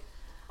 like.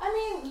 I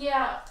mean,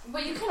 yeah,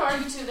 but you can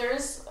argue too. There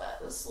is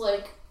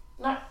like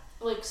not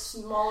like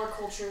smaller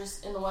cultures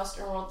in the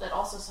Western world that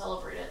also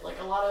celebrate it. Like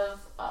a lot of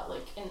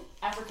like in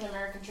African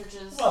American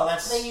churches,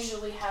 they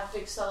usually have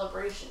big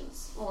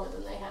celebrations more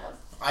than they have.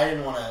 I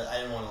didn't want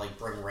to like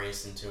bring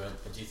race into it,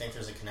 but do you think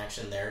there's a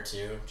connection there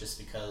too? Just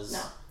because?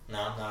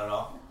 No, not at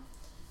all.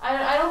 No.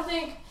 I don't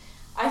think.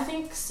 I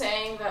think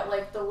saying that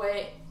like the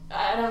way.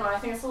 I don't know, I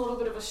think it's a little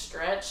bit of a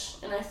stretch,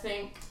 and I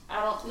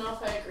don't know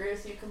if I agree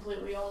with you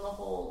completely on the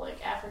whole,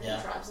 like, African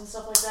tribes and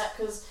stuff like that,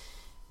 because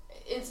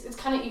it's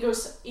kind of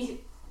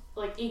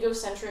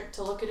egocentric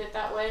to look at it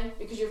that way,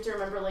 because you have to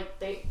remember,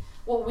 like,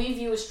 what we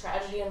view as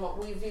tragedy and what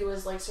we view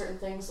as, like, certain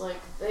things, like,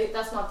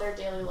 that's not their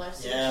daily life,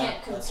 so you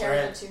can't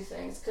compare the two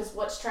things, because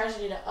what's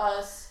tragedy to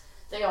us,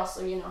 they also,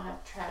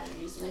 have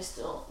tragedies, and they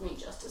still mean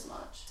just as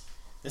much.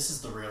 This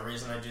is the real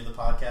reason I do the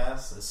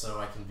podcast, is so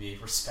I can be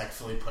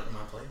respectfully put in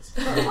my place.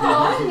 Oh,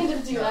 I didn't mean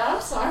to do that. I'm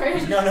sorry.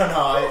 No.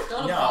 I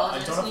don't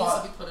apologize. He needs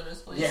to be put in his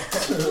place. Yeah,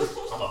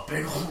 I'm a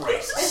big old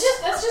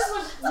racist. That's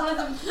just one of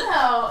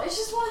the it's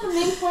just one of the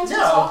main points we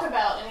talk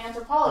about in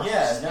anthropology.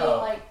 Being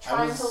like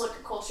trying to look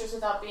at cultures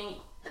without being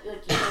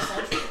like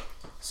egocentric.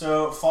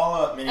 So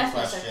follow-up mini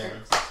question.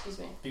 Excuse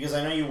me. Because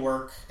I know you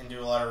work and do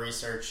a lot of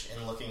research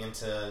in looking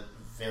into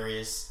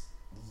various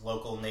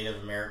local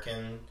Native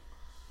American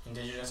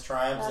indigenous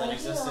tribes that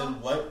existed.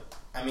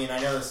 I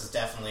know this is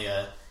definitely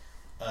a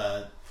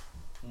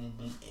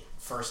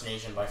First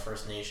Nation by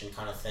First Nation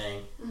kind of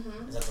thing.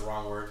 Mm-hmm. Is that the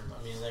wrong word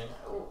I'm using?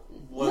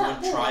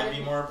 Would tribe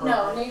be more appropriate?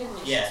 No, Native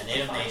Nations. Yeah,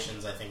 Native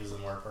Nations I think is the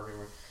more appropriate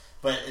word.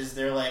 But is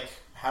there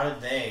how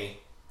did they,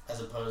 as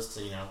opposed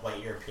to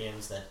white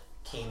Europeans that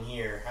came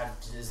here,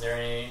 is there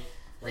any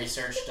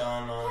research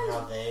done on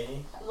how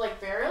they like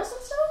burials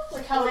and stuff,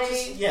 like how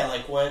they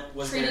what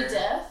was treated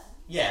death?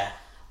 Yeah.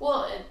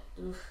 Well,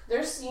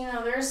 there's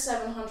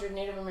 700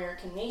 Native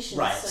American nations,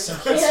 right? So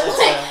you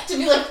can't to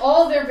be like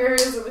all their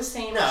burials are the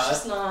same. No, it's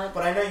just not.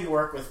 But I know you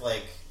work with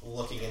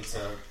looking into,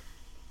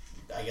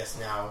 I guess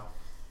now,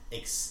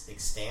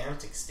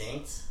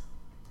 extinct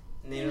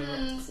Native.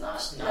 It's not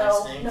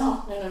extinct.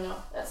 No.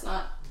 That's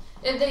not.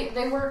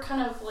 They were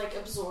kind of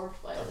absorbed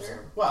by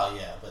other. Well,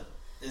 yeah, but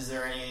is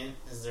there any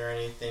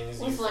things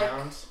you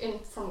found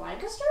from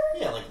Lancaster?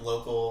 Yeah,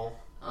 local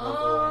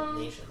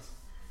nations.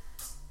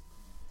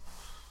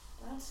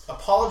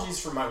 Apologies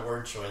for my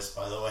word choice,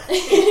 by the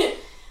way.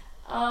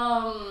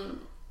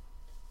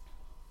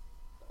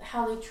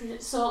 How they treat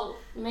it. So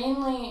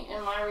mainly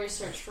in my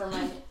research for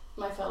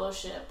my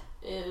fellowship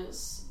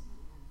is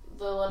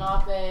the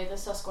Lenape, the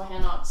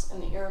Susquehannocks,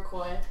 and the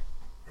Iroquois.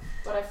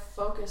 But I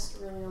focused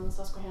really on the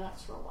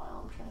Susquehannocks for a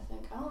while. I'm trying to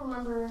think. I don't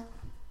remember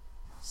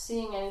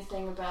seeing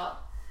anything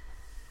about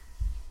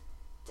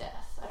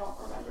death. I don't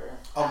remember.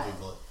 I'll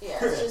Google it. Yeah,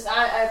 it's just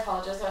I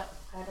apologize.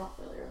 I don't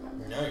really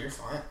remember. No, you're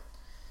fine.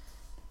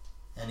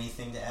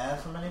 Anything to add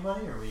from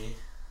anybody? Or are we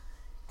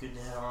good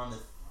to head on to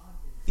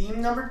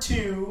theme number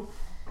 2?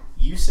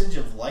 Usage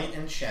of light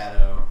and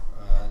shadow.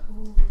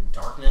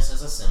 Darkness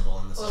as a symbol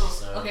in this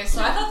episode. Okay,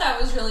 so I thought that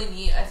was really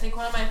neat. I think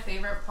one of my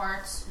favorite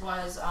parts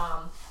was,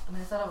 I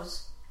thought it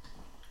was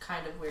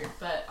kind of weird,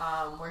 but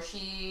where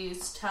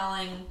she's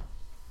telling,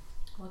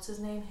 what's his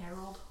name?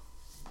 Harold?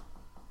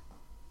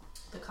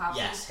 The cop?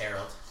 Yes,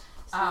 Harold.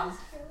 Harold?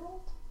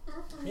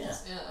 Yeah.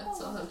 Yeah, that's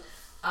something.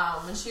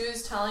 When she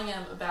was telling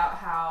him about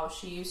how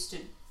she used to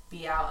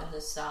be out in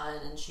the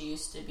sun and she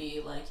used to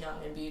be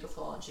young and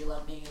beautiful and she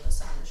loved being in the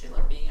sun and she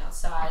loved being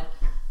outside.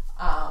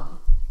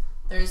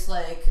 There's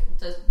I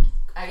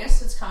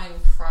guess it's coming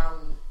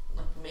from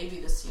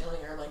maybe the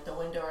ceiling or the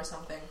window or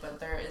something,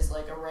 but there is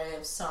a ray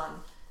of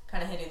sun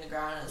kind of hitting the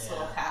ground in this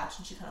little patch,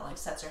 and she kind of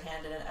sets her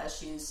hand in it as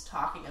she's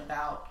talking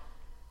about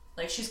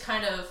she's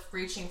kind of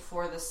reaching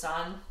for the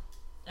sun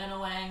in a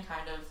way and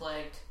kind of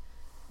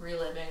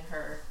reliving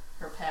her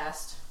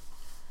past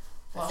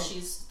while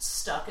she's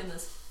stuck in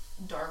this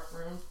dark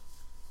room.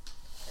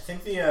 I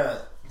think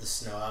the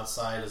snow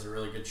outside is a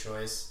really good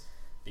choice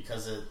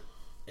because it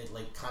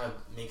kind of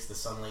makes the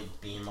sunlight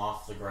beam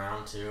off the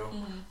ground too,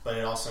 but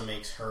it also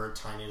makes her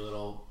tiny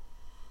little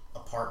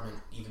apartment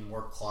even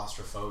more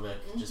claustrophobic,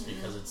 just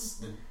because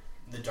it's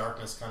the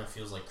darkness kind of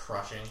feels like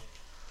crushing.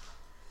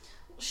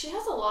 She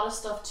has a lot of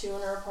stuff too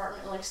in her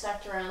apartment, like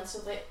stacked around, so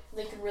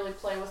they could really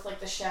play with like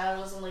the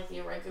shadows and like the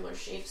irregular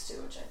shapes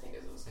too, which I think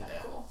is kind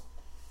of cool.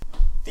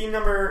 Theme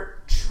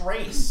number: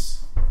 Trace.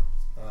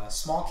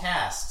 Small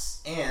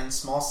casts and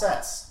small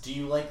sets. Do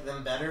you like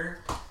them better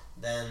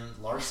than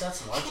large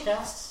sets and large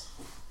casts?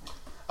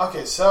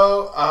 Okay,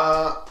 so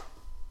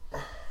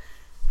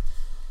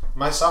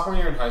my sophomore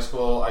year in high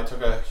school, I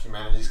took a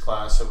humanities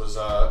class. It was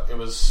I love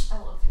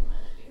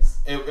humanities.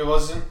 It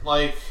wasn't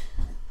like,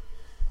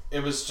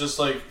 it was just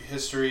like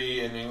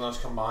history and English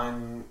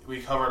combined.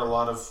 We covered a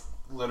lot of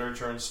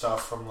literature and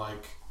stuff from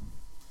like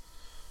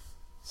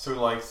through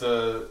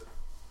the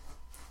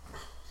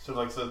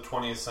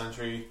 20th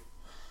century.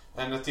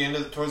 And at the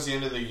end towards the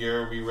end of the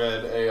year, we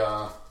read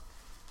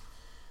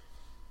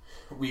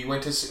we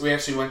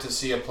actually went to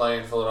see a play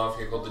in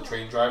Philadelphia called The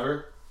Train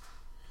Driver.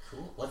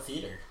 Cool. What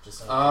theater?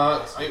 Just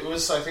I think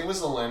it was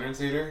the Lantern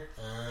Theater.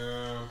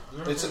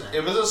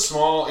 It was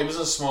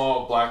a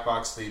small black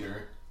box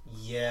theater.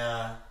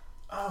 Yeah.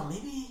 Oh,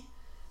 maybe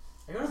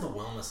I go to the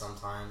Wilma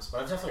sometimes,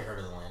 but I've definitely heard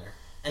of the Lantern.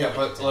 Anyway, yeah,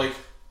 but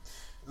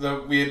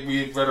continue. We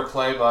had read a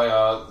play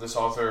by this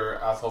author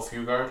Athol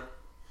Fugard,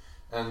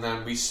 and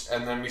then we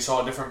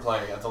saw a different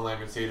play at the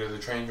Lantern Theater, The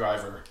Train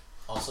Driver.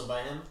 Also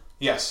by him?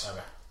 Yes.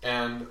 Okay.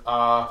 And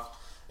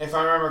if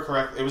I remember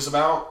correctly, it was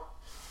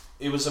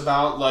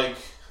about like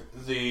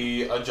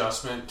the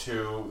adjustment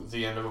to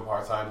the end of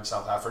apartheid in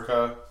South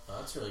Africa. Oh,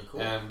 that's really cool.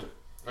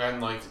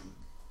 And like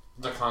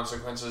the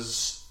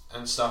consequences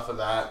and stuff of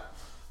that.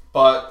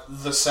 But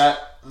the set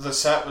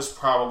was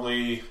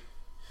probably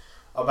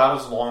about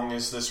as long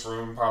as this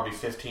room, probably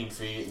 15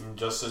 feet, and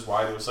just as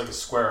wide. It was like a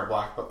square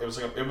black. It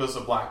was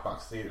a black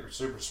box theater,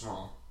 super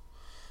small,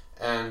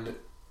 and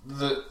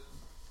the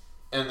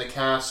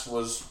cast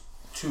was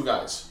 2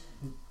 guys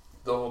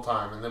the whole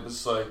time, and it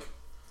was like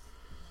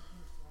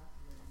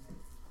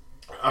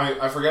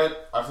I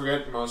forget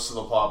most of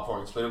the plot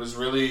points, but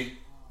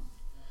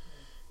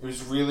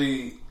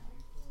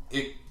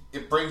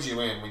it brings you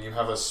in when you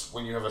have a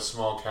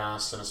small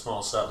cast and a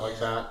small set like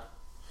that.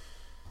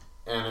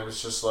 And it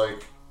was just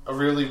like a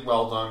really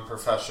well done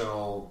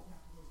professional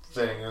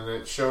thing, and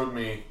it showed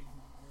me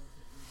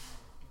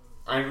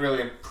I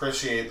really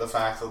appreciate the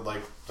fact that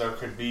like there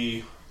could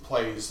be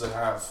plays that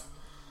have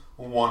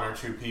 1 or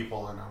 2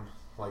 people in them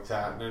like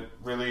that, and it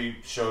really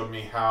showed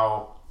me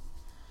how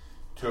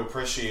to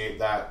appreciate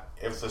that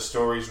if the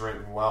story's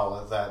written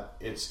well, that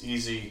it's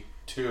easy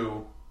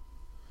to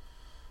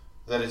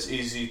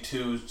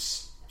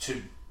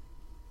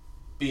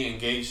be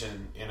engaged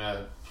in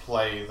a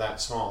play that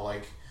small.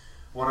 Like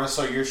when I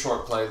saw your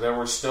short play, there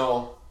was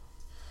still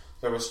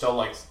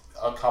like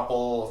a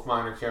couple of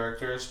minor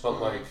characters,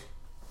 but like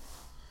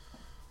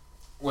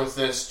with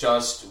this,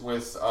 just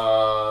with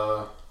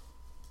the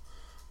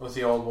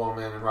old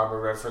woman and Robert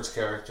Redford's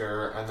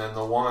character, and then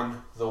the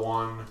one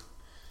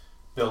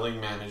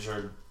building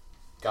manager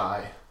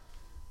guy.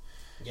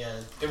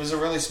 Yeah, it was a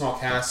really small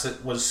cast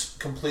that was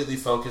completely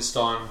focused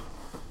on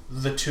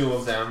the 2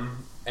 of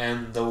them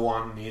and the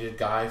one needed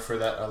guy for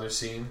that other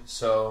scene.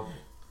 So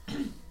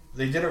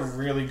they did a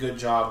really good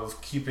job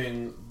of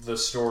keeping the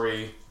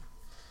story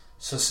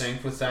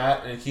succinct with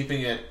that and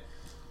keeping it.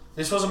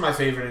 This wasn't my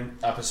favorite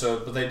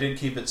episode, but they did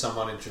keep it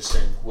somewhat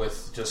interesting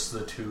with just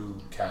the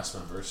 2 cast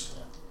members.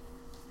 Yeah.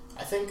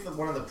 I think that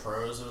one of the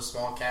pros of a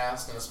small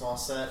cast and a small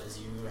set is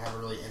you have a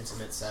really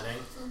intimate setting,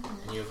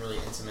 and you have really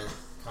intimate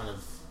kind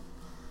of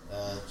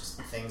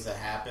just things that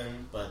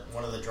happen. But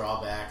one of the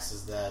drawbacks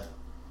is that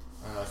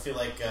I feel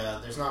like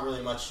there's not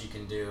really much you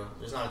can do.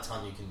 There's not a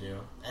ton you can do.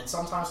 And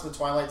sometimes with the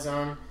Twilight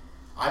Zone,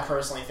 I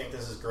personally think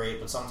this is great,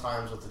 but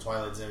sometimes with the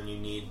Twilight Zone you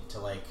need to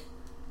like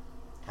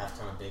have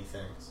kind of big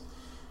things.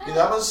 Yeah,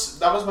 that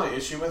was my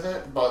issue with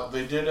it, but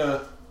they did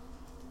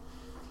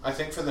I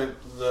think for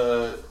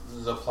the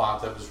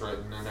plot that was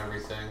written and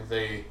everything,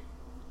 they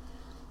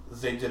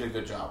did a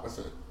good job with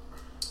it.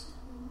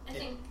 I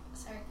think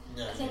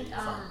No, I think you're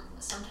fine.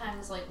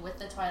 sometimes, like with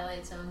the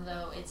Twilight Zone,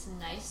 though, it's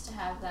nice to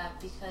have that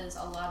because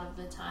a lot of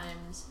the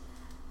times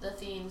the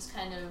themes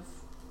kind of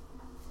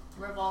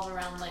revolve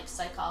around like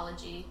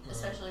psychology,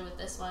 especially with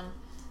this one.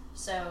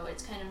 So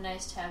it's kind of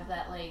nice to have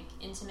that like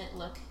intimate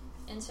look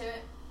into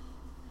it.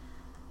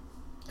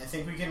 I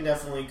think we can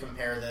definitely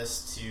compare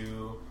this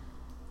to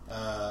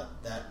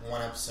that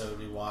one episode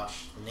we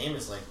watched. The name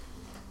is like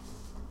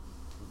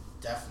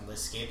definitely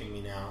escaping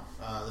me now.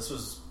 This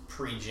was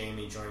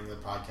pre-Jamie joining the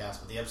podcast,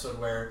 but the episode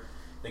where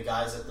the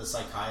guy's at the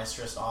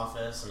psychiatrist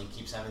office and he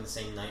keeps having the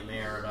same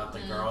nightmare about the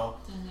girl.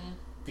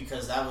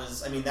 Because that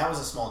was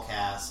a small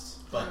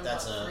cast, but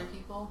that's about 3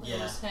 people. Yeah,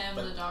 it was him,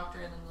 but, the doctor,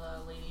 and then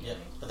the lady. Yeah,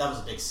 but that was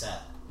a big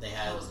set. They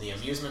had the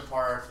amusement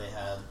park. They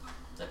had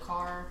the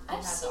car. They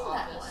I've had seen the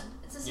that office. one.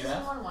 It's a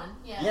season 1 one.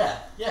 Yeah.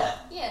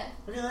 Yeah.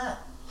 Look at that.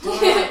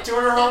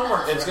 Doing her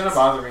homework. It's gonna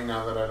bother me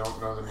now that I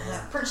don't know the name.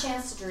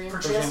 Perchance to Dream.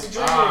 Perchance to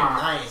Dream.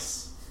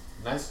 Nice.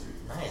 Nice.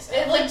 Nice.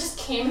 It like just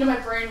came into my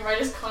brain right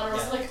as Connor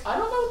was Yeah. like, I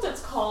don't know what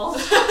that's called.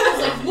 I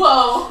was like,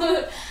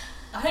 whoa.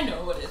 I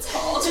know what it's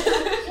called.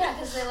 Yeah,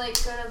 because they like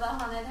go to the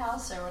haunted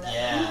house or whatever.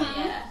 Yeah.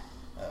 Yeah.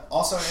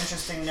 Also, an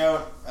interesting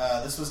note,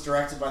 this was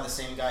directed by the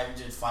same guy who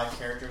did 5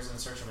 Characters in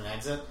Search of an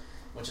Exit,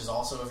 which is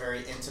also a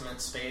very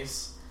intimate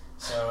space.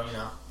 So, you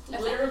know.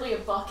 Literally a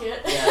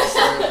bucket. Yeah, it's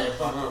literally a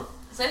bucket.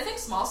 Because I think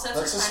small sets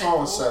That's are the kind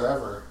smallest of cool. set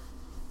ever.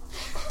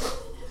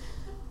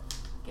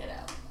 Get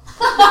out.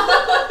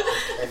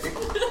 I think.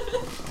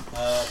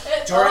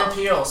 Jordan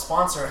Peele,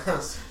 sponsor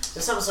us.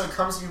 This episode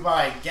comes to you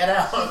by Get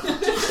Out.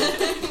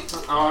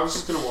 Oh, I was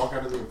just gonna walk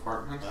out of the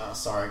apartment.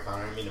 Sorry,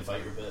 Connor. I didn't mean to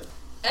bite your bit.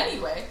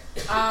 Anyway,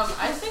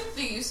 I think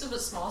the use of a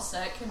small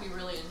set can be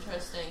really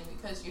interesting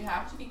because you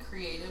have to be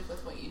creative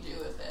with what you do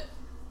with it.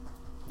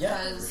 Yeah,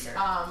 Because for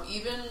sure.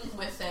 even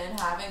within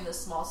having the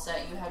small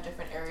set, you have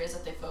different areas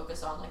that they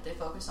focus on. Like they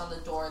focus on the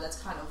door, that's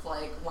kind of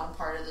like one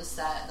part of the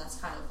set, and that's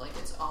kind of like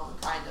its own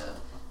kind of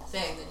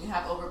thing. Then you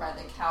have over by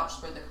the couch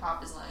where the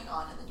cop is laying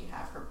on, and then you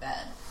have her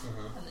bed,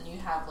 and then you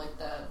have like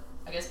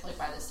I guess like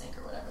by the sink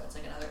or whatever. It's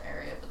like another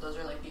area, but those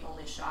are like the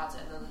only shots.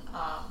 And then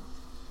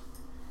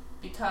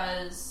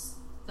because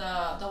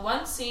the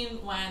one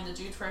scene when the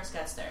dude first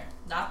gets there,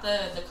 not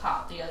the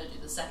cop, the other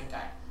dude, the second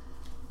guy.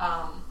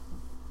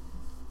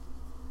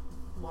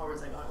 Where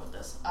was I going with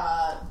this?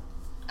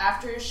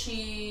 After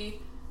she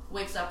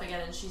wakes up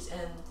again and she's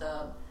in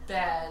the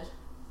bed,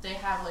 they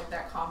have like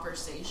that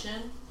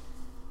conversation,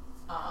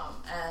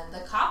 and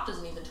the cop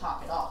doesn't even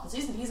talk at all because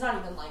he's not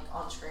even like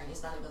on screen.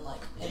 He's not even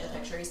like in the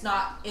picture. He's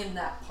not in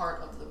that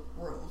part of the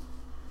room.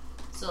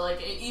 So like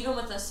even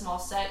with a small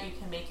set, you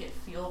can make it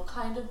feel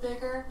kind of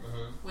bigger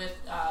with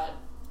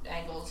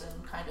angles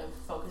and kind of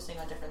focusing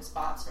on different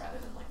spots rather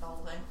than like the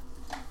whole thing.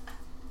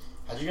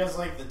 How'd you guys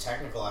like the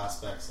technical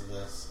aspects of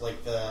this? Like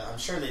I'm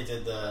sure they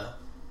did the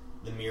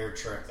mirror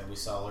trick that we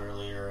saw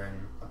earlier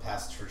in A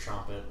Passage for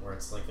Trumpet, where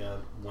it's like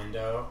a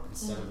window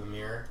instead of a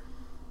mirror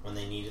when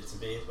they need it to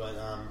be. But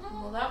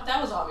well,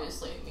 that was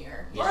obviously a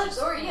mirror. He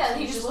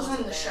just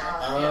wasn't in the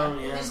shot.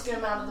 yeah. They just get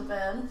him out of the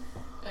bed.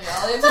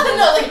 Yeah, they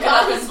No, they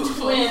got his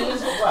twin.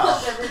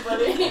 Wow.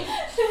 Everybody.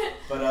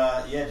 But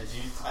yeah,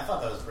 I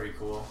thought that was pretty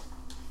cool.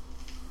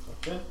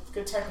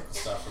 Good technical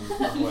stuff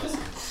from our boys.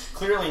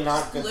 Clearly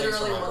not good things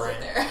Literally from my wasn't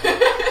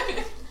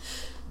brain.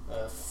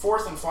 there.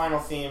 Fourth and final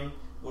theme.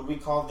 Would we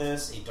call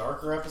this a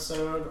darker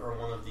episode or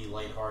one of the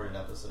lighthearted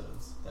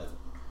episodes?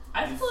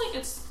 I feel like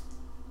it's.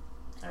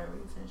 Are we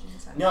finishing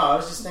this? No, I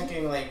was just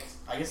thinking, like,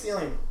 I guess the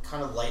only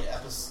kind of light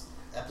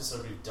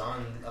episode we've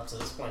done up to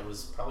this point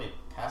was probably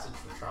Passage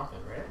for Trumpet,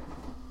 right?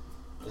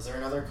 Is there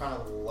another kind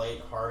of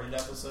light-hearted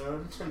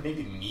episode?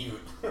 Maybe Mute.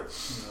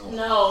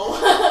 No.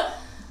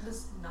 This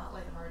is not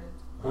lighthearted.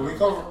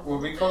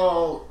 Would we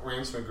call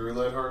Rance McGrew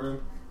lighthearted?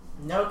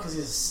 No, because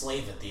he's a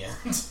slave at the end.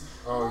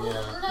 Oh yeah. No,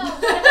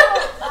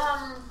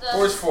 what about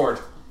Where's Ford?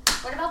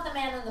 What about the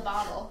man in the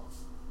bottle?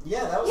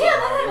 Yeah, that was that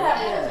lighthearted.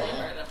 happened.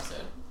 Lighthearted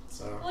episode.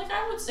 So Like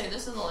I would say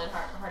this is a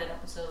lighthearted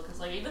episode because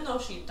like even though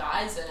she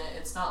dies in it,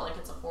 it's not like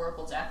it's a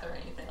horrible death or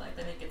anything. Like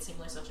they make it seem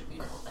like such a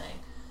beautiful thing.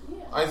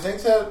 Yeah. I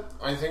think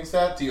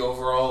that the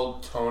overall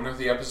tone of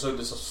the episode,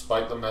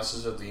 despite the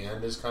message at the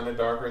end, is kind of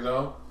darker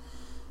though,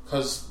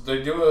 because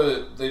they do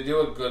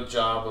a good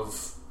job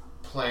of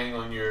playing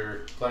on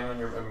your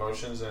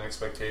emotions and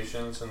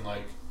expectations, and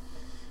like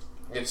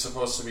it's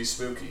supposed to be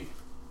spooky,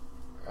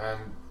 and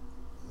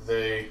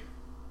I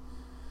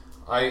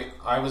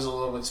was a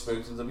little bit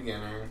spooked at the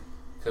beginning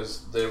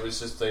because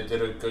they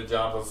did a good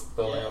job of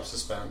building up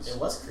suspense. it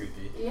was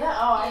creepy.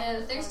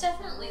 Yeah. There's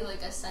definitely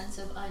like a sense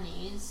of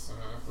unease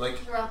Like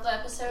throughout the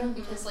episode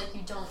because like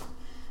you don't.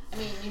 I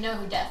mean, you know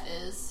who Death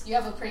is. You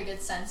have a pretty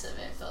good sense of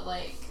it, but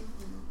like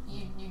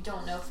you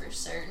don't know for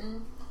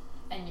certain,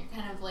 and you're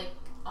kind of like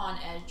on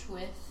edge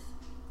with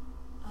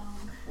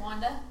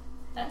Wanda.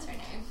 That's her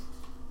name.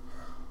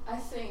 I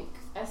think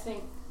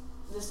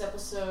this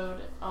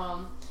episode,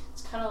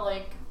 it's kind of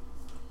like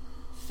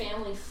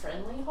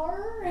family-friendly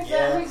horror, if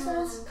that makes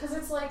sense. Because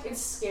it's like,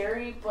 it's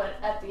scary, but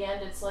at the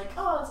end it's like,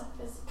 oh,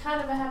 it's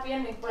kind of a happy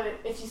ending.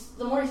 But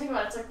the more you think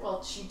about it, it's like,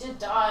 well, she did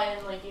die,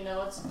 and like, you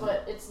know,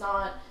 but it's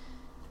not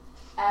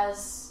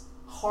as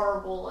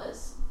horrible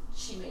as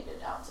she made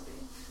it out to be.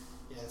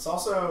 Yeah, it's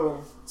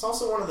also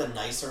one of the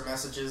nicer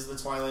messages the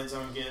Twilight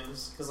Zone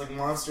gives, because like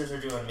Monsters Are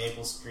Due on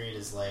Maple Street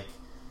is like,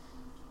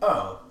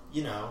 oh,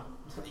 you know,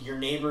 your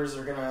neighbors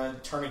are gonna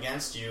turn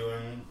against you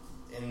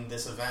in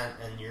this event,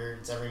 and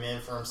it's every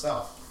man for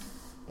himself.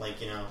 Like,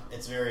 you know,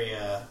 it's very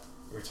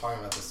we were talking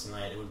about this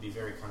tonight. It would be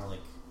very kind of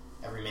like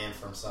every man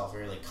for himself,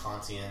 very like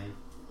Kantian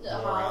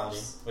morality.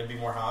 Hobbes. Would it be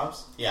more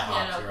Hobbes? Yeah,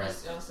 Hobbes. You're right. I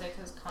was gonna say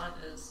because Kant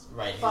is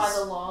Right, By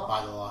the law.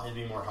 By the law, it'd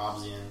be more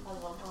Hobbesian. I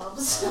love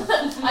Hobbs.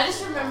 I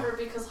just remember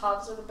because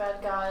Hobbs are the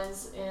bad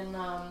guys in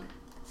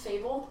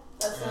Fable.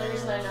 That's the only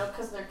reason I know,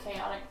 because they're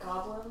chaotic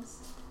goblins.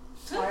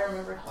 So I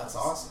remembered Hobbs. That's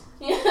awesome.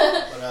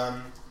 Yeah. But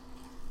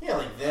yeah,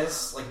 like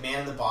this, like Man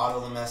in the Bottle,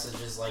 the message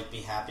is like be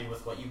happy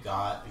with what you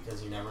got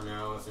because you never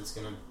know if it's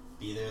gonna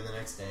be there the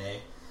next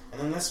day. And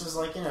then this was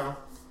like, you know,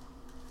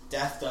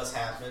 death does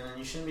happen, and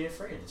you shouldn't be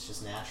afraid. It's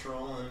just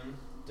natural, and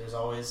there's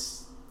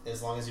always,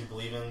 as long as you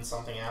believe in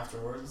something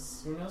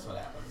afterwards, who knows what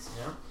happens,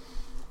 you know?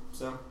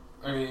 So,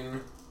 I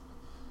mean,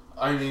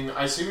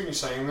 I see what you're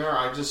saying there.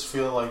 I just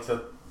feel like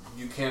that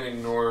you can't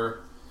ignore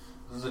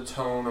the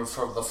tone of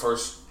the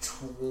first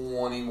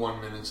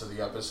 21 minutes of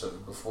the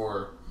episode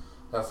before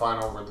that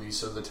final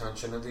release of the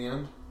tension at the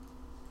end.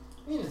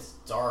 I mean, it's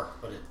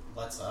dark, but it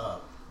lets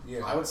up. Yeah.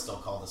 I would still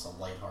call this a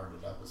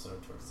lighthearted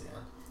episode towards the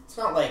end. It's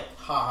not like,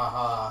 ha ha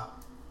ha,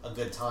 a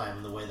good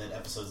time, the way that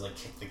episodes like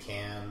Kick the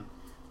Can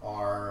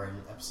are,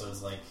 and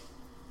episodes like,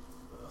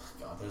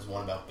 God, there's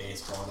one about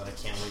baseball that I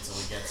can't wait till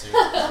we get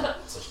to.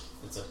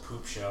 It's a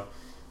poop show.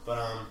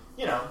 But,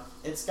 you know,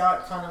 it's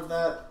got kind of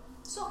that...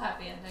 Still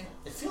happy ending.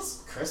 It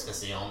feels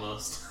Christmassy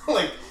almost.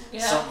 Like,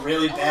 Yeah. something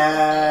really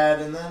bad,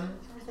 and then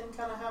everything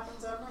kind of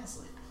happens out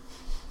nicely.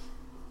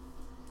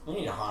 We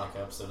need a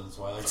Hanukkah episode of The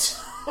Twilight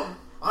Zone.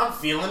 I'm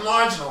feeling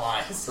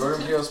marginalized.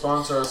 Jordan Peele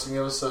sponsor us and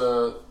give us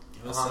a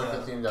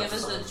Hanukkah themed Give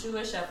us episode. a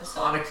Jewish episode.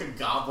 Hanukkah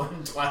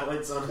Goblin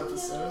Twilight Zone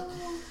episode.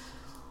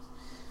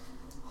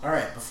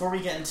 Alright, before we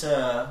get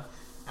into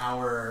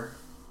our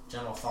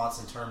general thoughts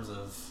in terms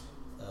of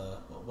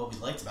what we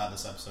liked about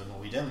this episode and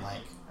what we didn't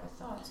like, Our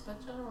thoughts,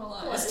 but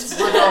generalized.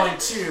 we're going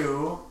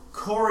to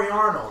Corey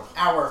Arnold,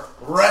 our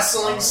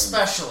wrestling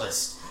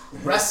specialist,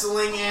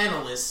 wrestling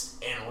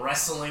analyst, and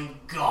wrestling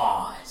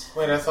god.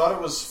 Wait, I thought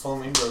it was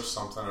Flamingo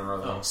something or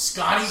other. Oh,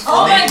 Scotty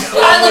Oh my Flamingo.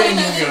 god, let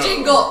me do the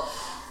jingle!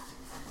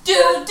 Do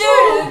do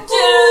do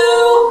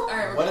do!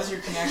 Alright, What is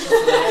your connection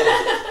to the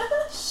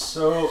head?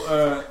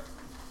 So,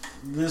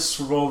 this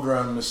revolved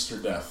around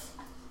Mr. Death.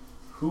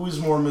 Who is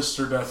more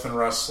Mr. Death in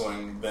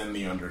wrestling than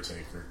The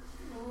Undertaker?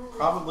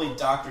 Probably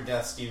Dr.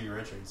 Death Stevie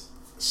Richards.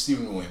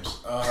 Stephen Williams.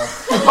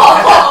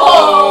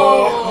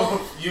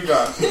 You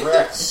got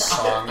wrecked,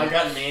 son. I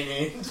got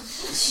named.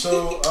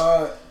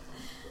 So,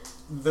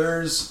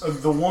 there's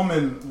the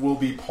woman will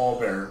be Paul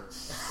Bearer.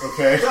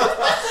 Okay.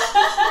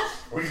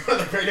 We're going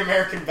to the Great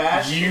American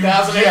Bash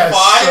 2005?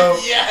 yes, so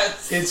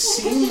Yes! It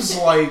seems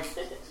like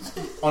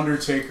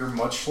Undertaker,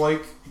 much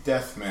like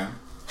Deathman,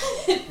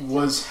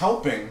 was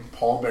helping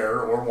Paul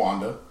Bearer or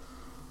Wanda,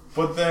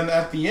 but then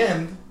at the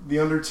end, the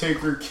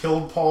Undertaker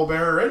killed Paul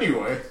Bearer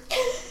anyway.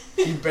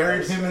 He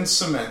buried him in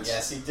cement.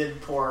 Yes, he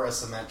did pour a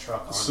cement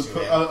truck onto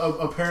him.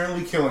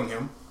 Apparently killing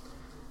him,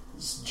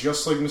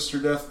 just like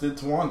Mr. Death did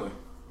to Wanda.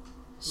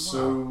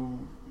 So,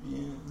 yeah.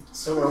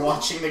 So we're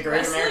watching the Great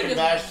Wrestling American is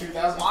Bash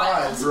 2005.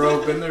 wild.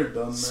 Bro, been there,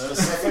 done that.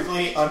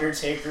 Specifically,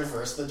 Undertaker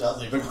versus the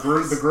Dudley The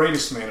Boys.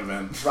 greatest main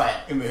event Right.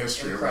 in the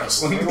history Incredible. of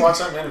Can we wrestling. watch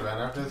that main event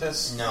after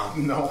this? No.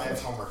 No. I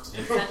have homework to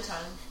do. That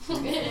time.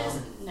 It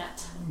is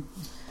net.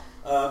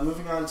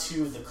 Moving on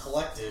to The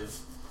Collective.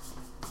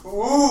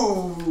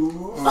 Ooh.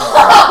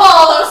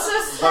 Oh, so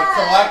The sad.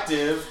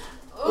 Collective.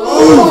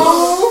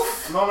 Ooh.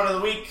 Moment of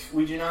the week.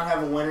 We do not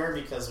have a winner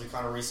because we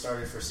kind of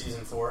restarted for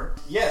season 4.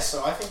 Yeah,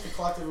 so I think The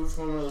Collective Oof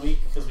Moment of the week,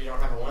 because we don't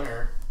have a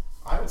winner,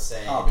 I would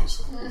say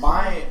Obviously.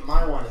 my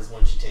one is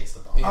when she takes the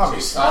ball.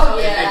 Obviously. Oh,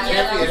 It yeah. can't be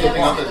that anything would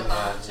other be than the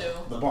that. bomb, too.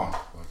 The bomb.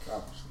 Like,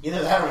 obviously.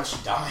 Either that or when she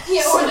dies.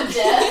 Yeah, or the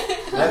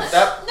death.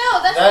 That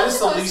No, that's that not is the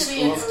supposed least to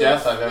be an oof oof.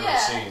 death I've ever Yeah.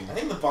 seen. I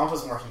think the bump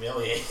was more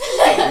humiliating. He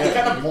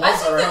kind of I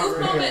balls her think the oof over.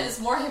 moment is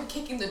more him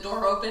kicking the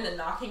door open and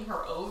knocking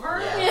her over.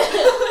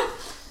 Yeah.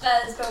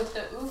 That is both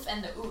the oof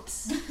and the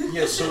oops.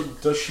 Yeah, so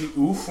does she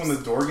oof when the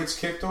door gets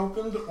kicked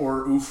open,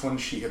 or oof when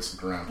she hits the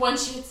ground? When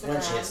she hits the When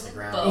ground. she hits the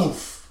ground. Both.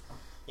 Oof.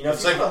 You know, if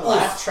It's you like put a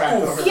laugh track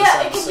oof. over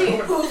Yeah, it this can be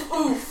episode. oof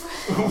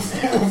oof.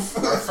 Oof.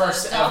 Our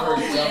first Double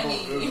ever double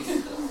whammy.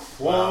 oof.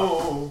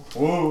 Whoa.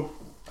 Whoa.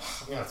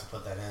 I'm gonna have to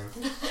put that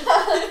in. Do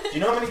you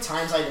know how many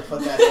times I had to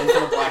put that in for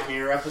the Black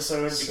Mirror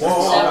episode? Because it's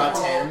all about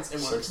tens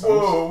and one.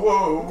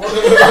 Whoa.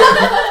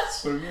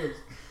 So good.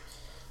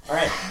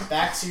 Alright,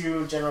 back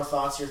to general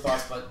thoughts, your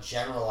thoughts, but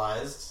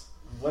generalized.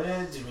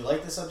 Did we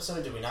like this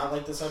episode? Did we not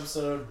like this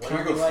episode? What Can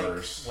did I we go like?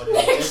 first? What did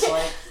we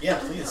dislike? Yeah,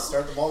 please,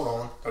 start the ball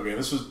rolling. Okay,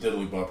 this was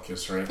Diddly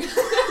Bupkis, right?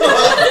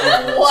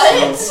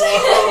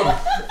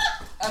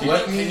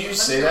 What? Can you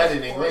say that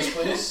in English,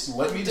 please?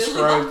 Let me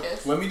Diddly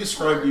Bupkis.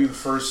 describe to you the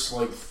first,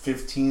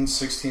 15,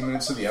 16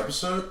 minutes of the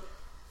episode.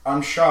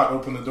 I'm shot,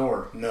 open the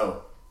door.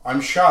 No. I'm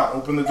shot,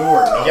 open the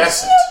door. No.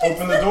 Yes.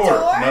 Open the door.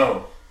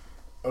 No.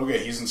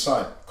 Okay, he's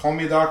inside. Call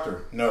me a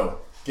doctor. No.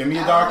 Give me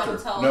a I don't have a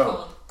doctor. telephone.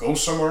 No. Go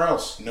somewhere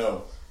else.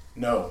 No.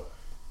 No.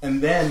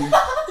 And then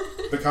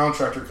the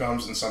contractor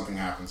comes and something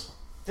happens.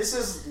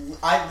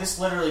 This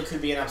literally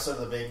could be an episode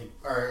of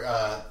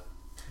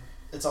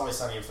It's Always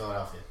Sunny in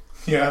Philadelphia.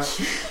 Yeah.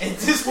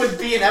 This would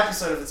be an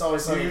episode of It's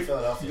Always Sunny in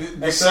Philadelphia.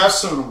 This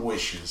episode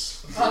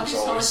wishes. Probably It's so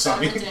much always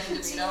better sunny. than Danny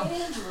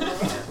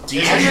DeVito.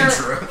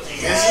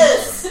 Deandra.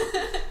 Yes!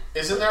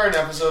 Isn't there an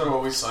episode of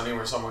Always Sunny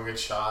where someone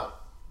gets shot?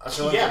 I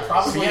feel like Yeah, there is.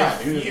 probably.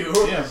 Yeah, You.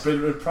 dude. Yeah, but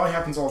it probably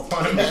happens all the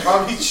time. It's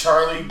probably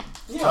Charlie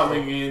Yeah.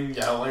 coming in,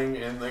 yelling,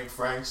 and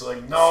Frank's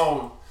like,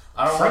 "No,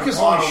 I don't." Frank want is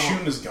to always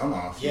shooting his gun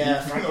off.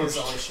 Yeah, Frank is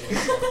always shooting.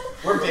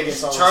 We're big.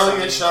 It's always Charlie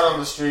Sunny. gets shot on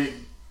the street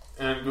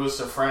and goes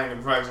to Frank,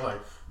 and Frank's like,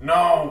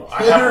 "No,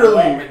 I have a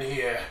Literally. woman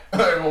here."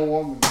 I'm a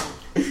woman.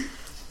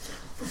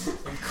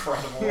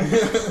 Incredible.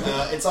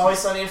 It's Always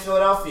Sunny in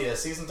Philadelphia,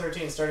 season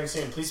 13, starting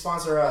soon. Please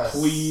sponsor us.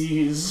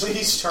 Please.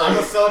 Please I'm a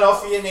try.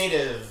 Philadelphia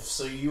native,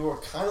 so you are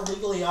kind of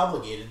legally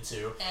obligated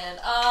to. And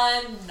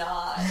I'm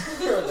not.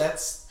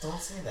 Don't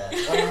say that.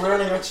 I'm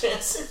ruining our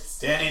chances.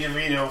 Danny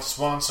DeVito,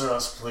 sponsor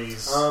us,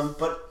 please.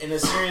 But in a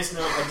serious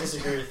note, I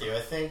disagree with you. I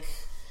think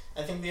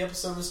the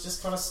episode was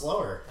just kind of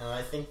slower, and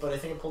I think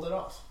it pulled it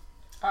off.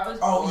 I was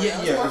Oh, bored. yeah, I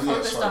was yeah, more yeah,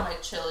 focused sorry. on my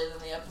chili than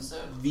the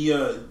episode.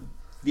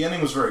 The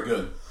ending was very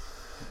good,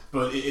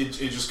 but it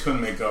just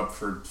couldn't make up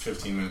for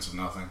 15 minutes of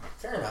nothing.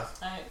 Fair enough.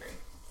 I agree.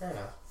 Fair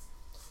enough.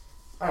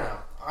 I don't know.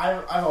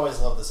 I've always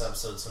loved this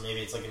episode, so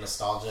maybe it's like a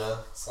nostalgia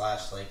 /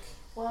 like.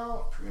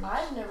 Well,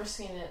 I've never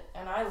seen it,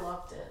 and I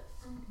loved it.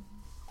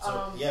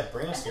 So yeah,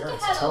 bring I us think your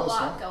it had a Tell us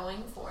lot more.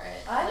 going for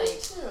it. I like,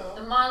 did too.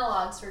 the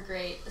monologues were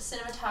great. The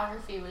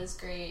cinematography was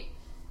great.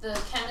 The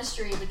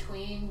chemistry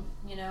between,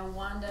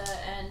 Wanda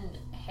and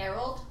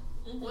Harold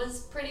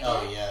was pretty good.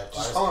 Oh yeah,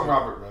 Just call him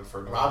Robert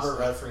Redford. Robert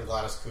Redford and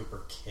Gladys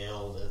Cooper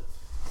killed it.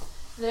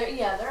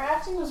 Their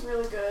acting was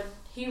really good.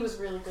 He was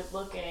really good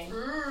looking.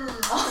 Mm.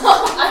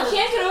 I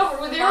can't get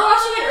over it. They were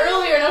watching it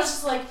earlier, and I was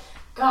just like,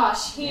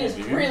 gosh, he is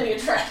dude. really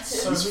attractive.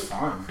 So He's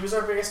fine. Who's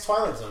our biggest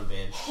Twilight Zone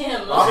babe?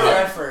 Him. Robert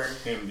Redford.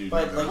 Him, dude.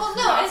 But, like, Well,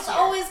 no, it's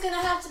always gonna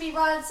have to be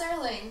Rod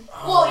Serling.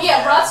 Well,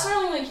 yeah, Rod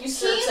Serling, like,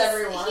 usurps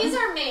everyone. He's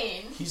our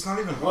main. He's not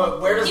even.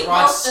 Where does He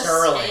Rod broke the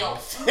Sterling?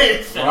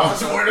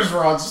 Where does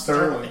Rod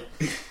Sterling?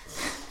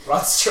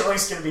 Rod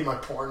Sterling's gonna be my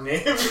porn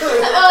name.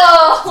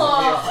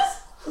 Oh!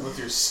 With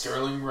your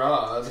sterling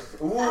rod.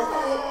 Ooh.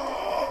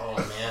 Oh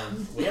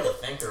man, we have a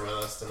thinker with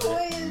us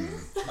tonight.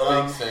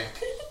 Big think.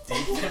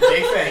 Big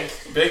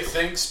think. Big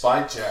Thinks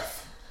by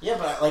Jeff. Yeah,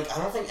 but I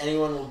don't think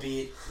anyone will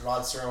beat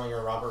Rod Serling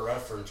or Robert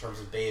Redford in terms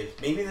of babe.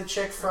 Maybe the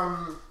chick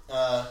from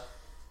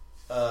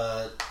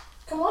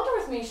Come Wander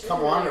With Me.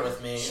 Come Wander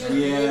With Me. She was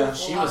beautiful.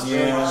 She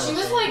was She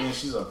was like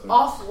she's up there.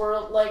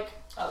 off-world, like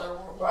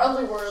Otherworldly.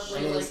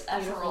 otherworldly, was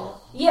like beautiful.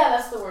 beautiful. Yeah,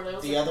 that's the word. I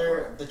was looking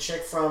for. the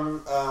chick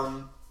from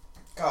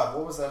God,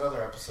 what was that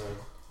other episode?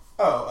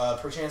 Oh,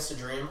 Perchance to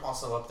Dream,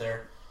 also up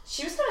there.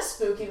 She was kind of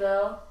spooky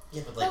though.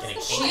 Yeah, but like in a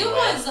That's kinky She way.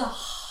 was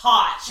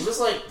hot. She was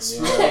like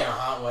spooky in a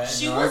hot way.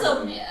 She No, was I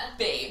a didn't.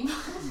 babe.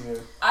 Yeah.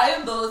 I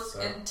am both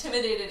So.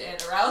 intimidated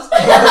and aroused by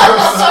her.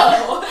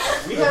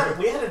 So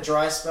We had a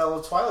dry spell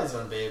of Twilight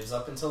Zone babes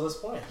up until this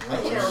point. I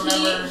can't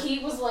remember. He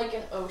was like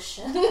an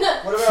ocean.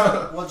 What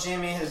about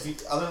Jamie? Have you,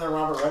 other than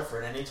Robert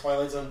Redford, any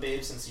Twilight Zone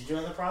babes since you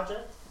joined the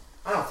project?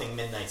 I don't think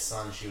Midnight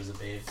Sun. She was a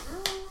babe.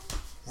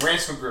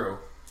 Rance McGrew.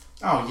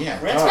 Oh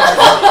yeah. Rance duh.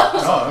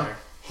 McGrew. Duh.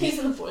 He's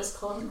in the boys' The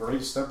club.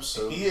 greatest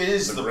episode. He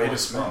is the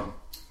greatest boys' man. club.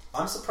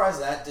 I'm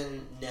surprised that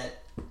didn't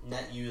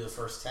net you the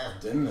first 10.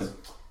 Didn't it?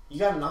 You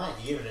got a 9.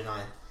 You gave it a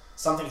 9.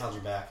 Something held you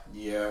back.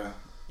 Yeah.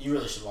 You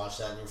really should watch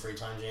that in your free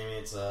time, Jamie.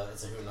 It's a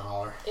hoot and a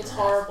holler. It's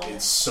horrible.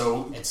 It's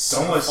so. It's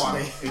don't so listen.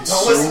 funny. It's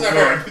Don't so listen to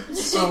her. good.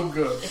 It's so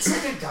good. It's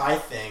like a guy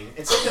thing.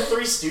 It's like the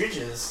Three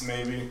Stooges.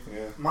 Maybe.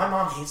 Yeah. My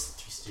mom hates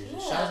the Three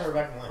Stooges. Shout out to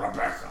Rebecca Lamb.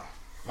 Rebecca.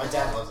 My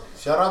dad loves it.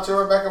 Shout out to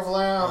Rebecca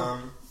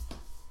Flam.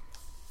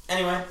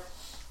 Anyway,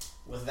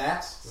 with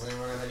that, does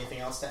anyone have anything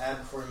else to add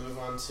before we move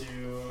on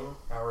to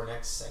our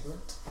next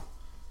segment?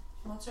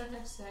 what's our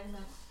next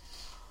segment?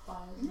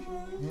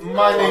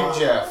 My name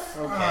Jeff.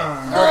 Okay.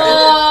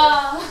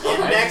 Ah.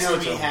 And next I know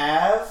we Joe.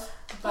 have...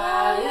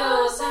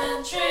 Bios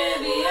and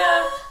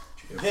trivia.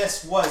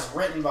 This was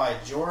written by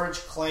George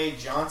Clay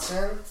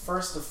Johnson.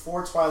 First of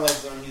 4 Twilight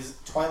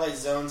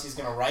Zones he's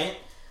going to write.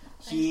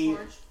 He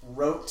Thanks,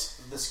 wrote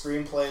the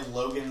screenplay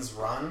Logan's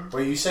Run.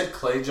 Wait, you said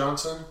Clay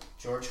Johnson?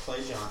 George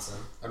Clay Johnson.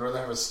 I'd rather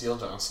have a Steel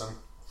Johnson.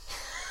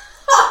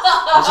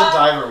 There's a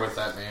diver with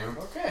that name.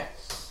 Okay.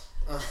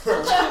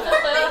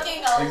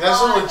 Making a Like,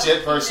 that's a lot legit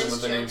of person penis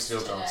with the name jokes Steel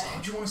today. Johnson.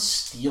 Why'd you want to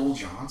steal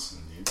Johnson,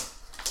 dude?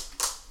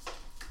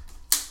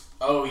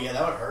 Oh yeah,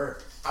 that would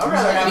hurt. I would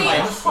Who's rather that have gonna like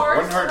benefit? Hard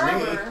Wouldn't hurt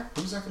me. forever.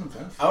 Who's that going to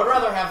benefit? I would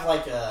rather have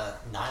like a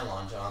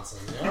nylon Johnson,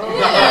 you know?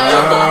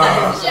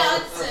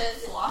 Johnson.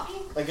 Floppy?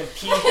 Like a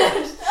P.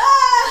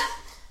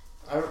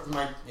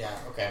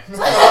 Okay.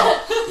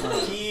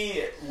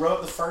 He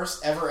wrote the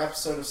first ever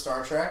episode of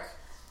Star Trek,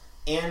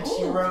 and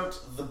he wrote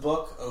the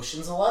book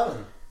Ocean's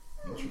 11,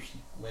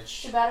 Interesting.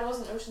 which Too bad it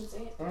wasn't Ocean's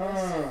 8. It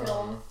was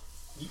film.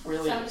 you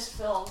really. 70s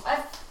film.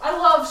 I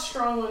love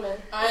strong women.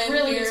 It I'm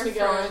really here gets me for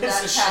going.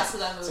 that It's a cast of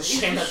that movie. It's a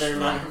shame that they're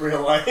not in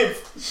real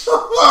life.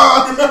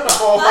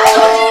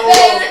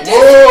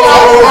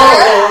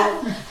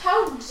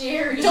 How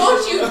dare you?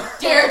 Don't you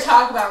dare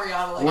talk about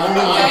Rihanna like I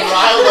that.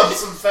 riled up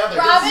some feathers.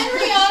 Robin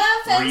Rihanna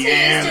Fenty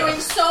Rihanna. is doing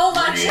so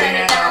much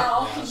right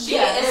now. Yeah. She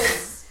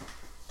is.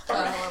 I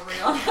love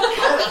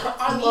Rihanna.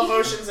 I love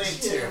Ocean's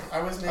 8 too.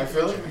 I was I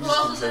feel like we Who just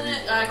else is in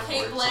continue it? going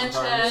Kate over it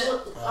sometimes.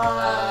 Blanchett.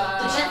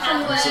 The chick from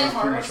That's Legend so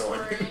Horror much like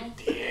Story.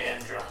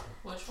 Deandra.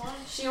 Which one?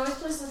 She always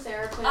plays the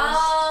therapist.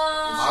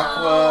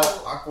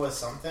 Aqua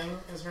something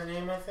is her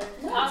name, I think.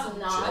 No, it's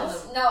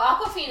not. No,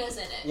 Aquafina's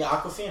in it. Yeah,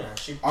 Aquafina. Aquafina.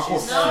 She's, No.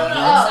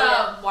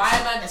 Oh, Why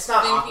am I It's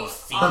not thinking?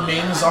 Aquafina. Her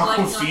name is I'm blanking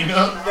on Aquafina? her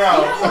name.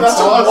 No, That's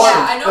a lot.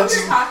 Yeah, I know what That's-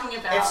 you're talking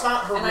about. It's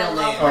not her and real I love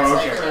name. her. Oh,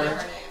 It's okay. her name.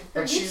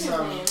 Her But she's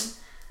YouTube name.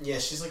 yeah,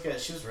 she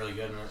was really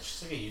good in it.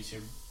 She's like a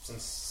YouTube Why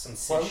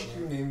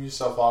sensation. would you name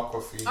yourself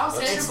Aquafina? I'll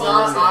say It's her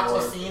not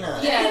both.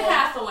 Aquafina. Yeah. Anne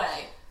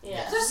Hathaway.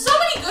 Yeah. There's so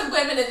many good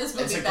women in this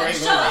movie. It's a Ben. great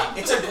Shut up.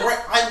 movie.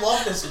 I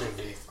love this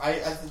movie.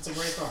 It's a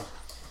great film.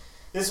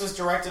 This was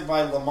directed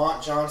by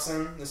Lamont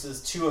Johnson. This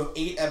is 2 of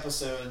 8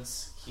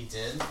 episodes he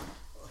did.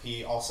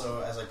 He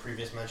also, as I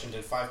previously mentioned,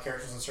 did 5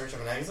 characters in search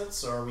of an exit.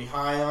 So are we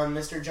high on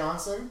Mr.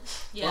 Johnson?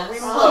 Yes. Or are we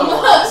low?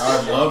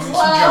 I love me some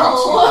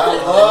Johnson.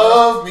 I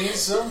love me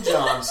some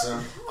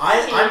Johnson.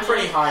 I'm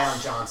pretty high on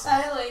Johnson.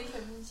 I like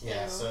him too.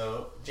 Yeah,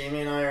 so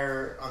Jamie and I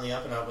are on the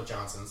up and up with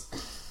Johnsons.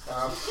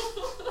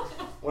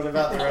 What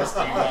about the rest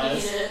of you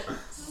guys?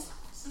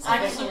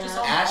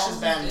 Ash is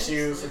batting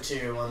 2 for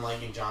 2 on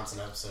liking Johnson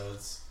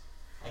episodes.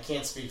 I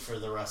can't speak for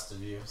the rest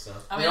of you, so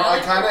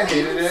I kind of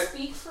hated it.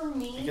 Speak for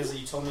me. because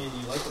you told me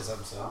you liked this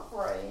episode.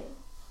 Right.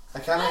 I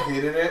kind of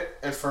hated it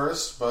at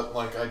first, but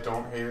like I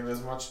don't hate it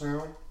as much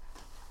now.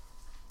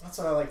 That's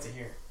what I like to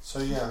hear. So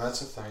yeah,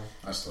 that's a thing.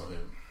 I still hate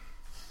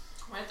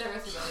it. Right there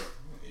with you,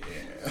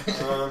 buddy.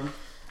 Yeah.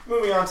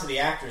 Moving on to the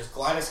actors.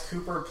 Gladys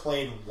Cooper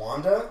played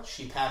Wanda.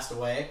 She passed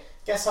away.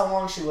 Guess how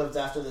long she lived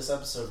after this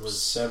episode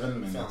was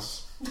 7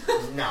 minutes.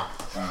 No.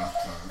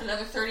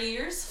 Another 30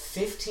 years?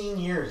 15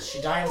 years.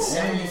 She died in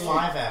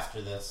 75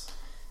 after this.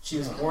 She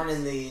was born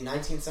in the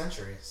 19th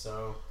century,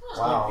 so...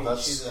 Wow,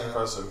 she's that's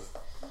impressive.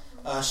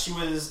 She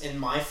was in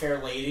My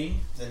Fair Lady,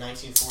 the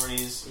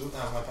 1940s. Ooh,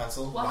 that was my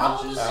pencil. Well,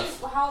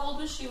 how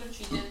old was she when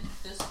she did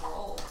this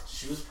role?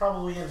 She was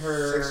probably in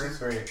her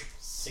 63.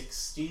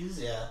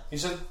 60s, yeah. You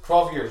said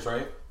 12 years,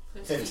 right?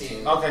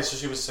 15. Okay, so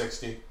she was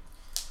 60.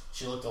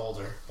 She looked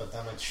older, but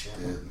that much.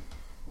 Yeah.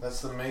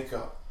 That's the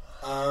makeup.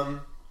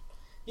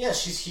 Yeah,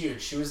 she's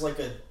huge. She was like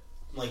a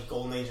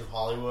golden age of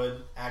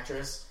Hollywood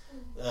actress.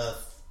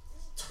 20s,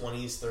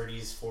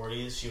 30s,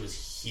 40s. She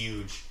was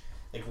huge.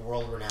 Like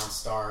world-renowned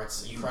star.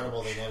 It's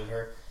incredible they noted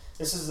her.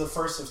 This is the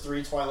first of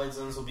 3 Twilight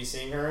Zones we'll be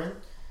seeing her in.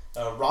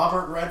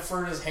 Robert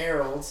Redford as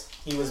Harold.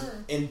 He was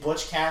in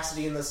Butch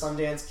Cassidy and the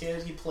Sundance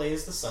Kid. He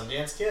plays the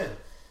Sundance Kid.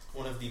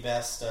 One of the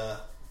best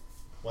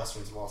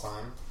westerns of all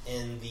time.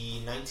 In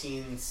the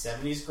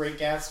 1970s Great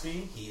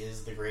Gatsby, he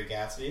is the Great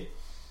Gatsby.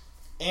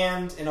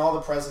 And in All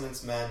the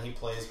President's Men, he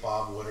plays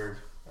Bob Woodard.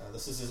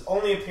 This is his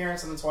only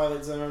appearance in the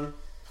Twilight Zone.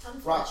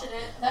 Unfortunate.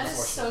 That is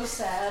so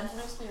sad. That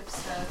makes me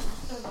upset. I'm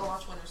just gonna go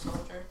watch Winter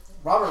Soldier.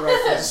 Robert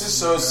Redford. This is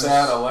so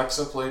sad.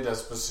 Alexa played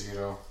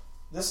Despacito.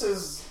 This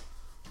is...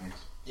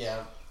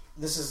 Yeah,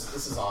 this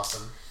is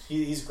awesome.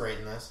 He's great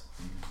in this.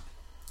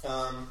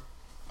 And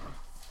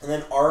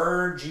then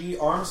R.G.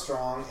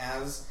 Armstrong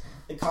as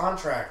the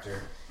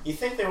contractor. You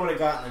think they would have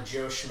gotten a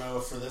Joe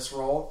Schmo for this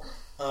role?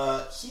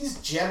 He's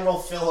General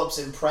Phillips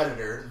in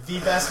Predator, the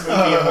best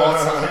movie of all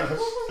time.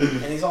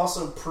 And he's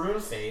also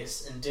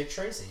Pruneface in Dick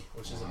Tracy,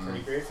 which is a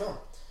pretty great film.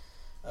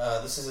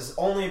 This is his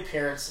only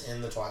appearance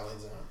in the Twilight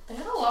Zone. They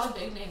had a lot of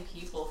big name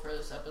people for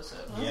this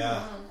episode.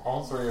 Yeah.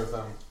 All 3 of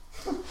them.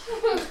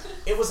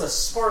 It was a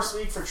sparse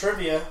week for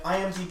trivia.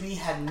 IMDb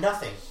had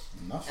nothing.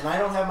 And I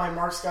don't have my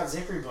Mark Scott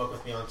Zickery book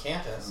with me on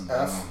campus.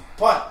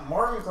 But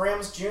Martin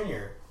Grams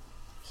Jr.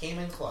 came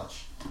in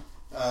clutch.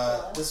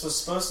 This was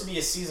supposed to be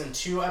a season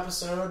 2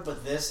 episode,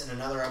 but this and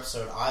another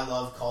episode I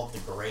love called The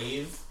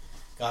Grave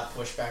got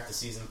pushed back to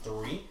season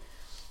 3.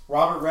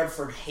 Robert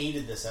Redford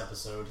hated this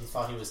episode. He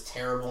thought he was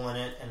terrible in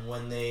it, and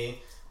when they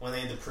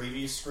had the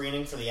preview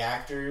screening for the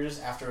actors,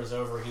 after it was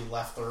over, he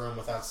left the room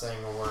without saying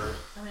a word.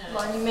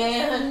 Money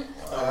man.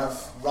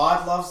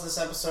 Rod loves this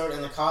episode,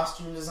 and the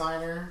costume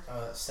designer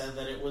said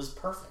that it was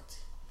perfect.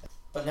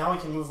 But now we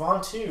can move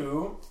on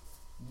to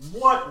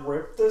what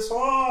ripped this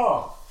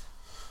off?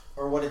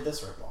 Or what did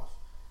this rip off?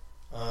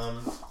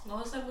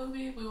 What was that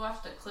movie? We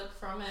watched a clip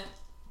from it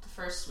the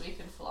first week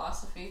in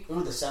philosophy.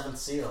 Ooh, The Seventh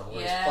Seal,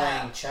 where he's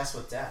playing chess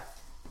with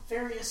death.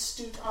 Very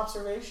astute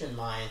observation,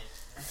 my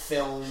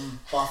film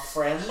buff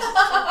friend.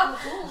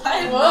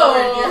 I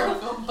know you're a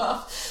film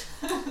buff.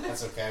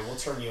 That's okay, we'll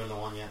turn you into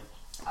one yet.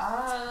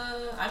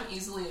 I'm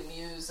easily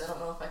amused. I don't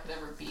know if I could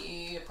ever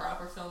be a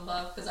proper film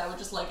buff, because I would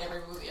just like every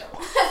movie I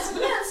watch.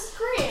 That's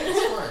great.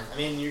 It's fun. I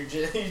mean, you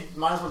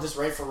might as well just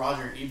write for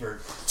Roger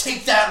Ebert.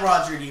 Take that,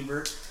 Roger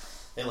Ebert.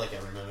 They like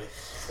every movie.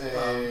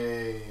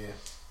 Hey.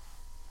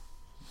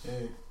 What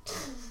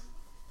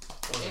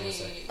was I gonna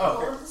say? Hey. Oh,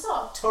 What was this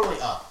off? totally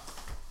up.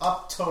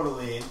 Up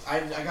totally. I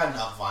got an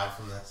up vibe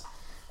from this.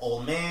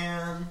 Old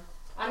man.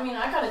 I mean,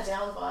 I got a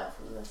down vibe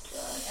from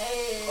this.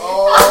 Hey.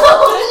 Oh,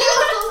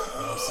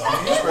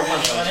 sorry.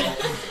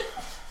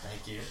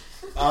 Thank you.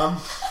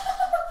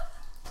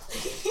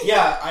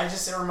 Yeah,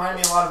 it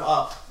reminded me a lot of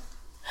Up.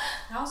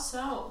 How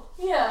so?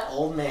 Yeah.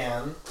 Old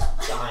man,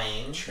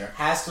 dying, Check.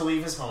 has to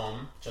leave his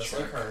home, just Check.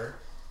 like her.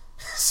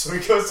 So he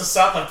goes to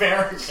South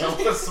America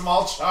with a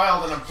small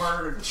child and a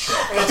bird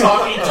and a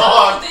talking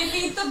dog. They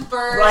meet the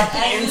bird Right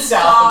and in the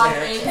South dog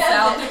America. in Kevin,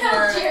 South how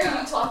dare America.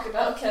 you talk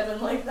about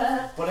Kevin like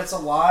that? But it's a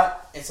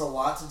lot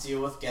to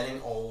deal with getting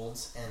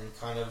old and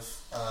kind of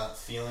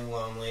feeling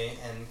lonely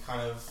and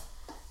kind of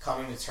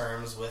coming to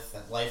terms with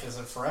that life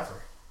isn't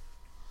forever.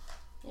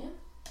 Yeah.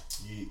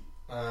 Yeet.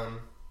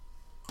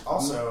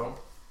 Also,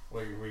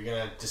 were you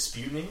gonna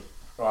dispute me?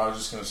 Oh, I was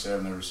just gonna say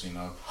I've never seen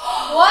Up.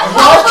 What?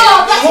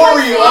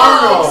 Corey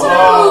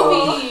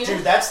Arnold! movie.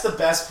 Dude, that's the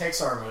best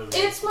Pixar movie.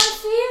 It's my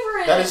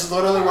favorite. That is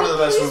literally one of the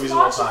best Please movies of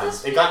all watch it time.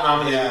 this It got weekend.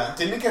 nominated. Yeah.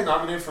 Didn't it get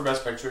nominated for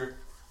Best Picture?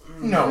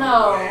 No,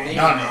 No. way. Maybe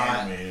Not not.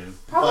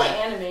 animated. Probably But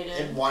animated.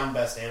 It won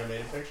Best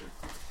Animated Picture.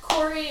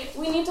 Corey,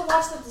 we need to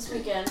watch that this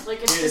weekend.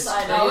 Like, it's Dude, it's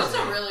decided. No, it's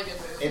a really good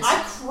movie. It's-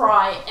 I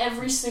cry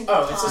every single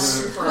Oh, time. it's a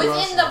super Within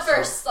emotional the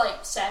first,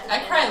 like, 7 I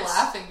cry minutes.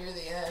 laughing near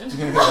the end.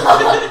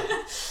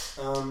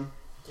 film.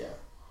 Yeah.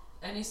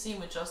 Any scene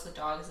with just the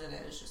dogs in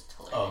it is just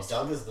Oh, hilarious.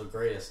 Doug is the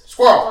greatest. I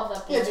Squirrel! love that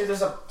book. Yeah, dude,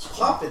 there's a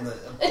pup in the...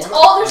 It's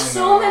all, there's I so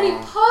know. many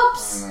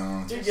pups. I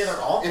know. Dude, yeah,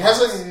 they're all It has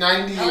pups. a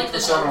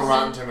 98% on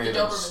Rotten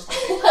Tomatoes.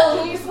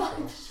 He's like,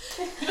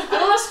 I don't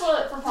want to spoil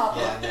it for Papa.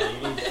 Yeah, no,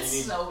 you need...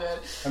 It's so good.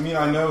 I mean,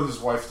 I know his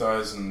wife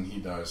dies and he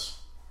dies.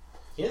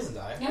 He doesn't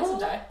die. He doesn't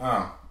die.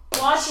 Oh,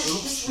 Watch it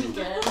Oops, this shoot.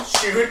 weekend.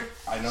 Shoot!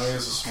 I know he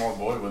has a small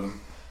boy with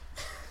him.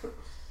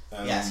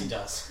 And Yes, he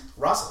does.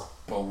 Russell.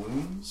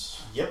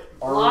 balloons Yep.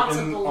 Lots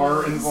of are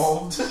balloons.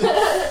 involved.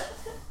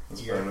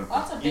 That's You're- better.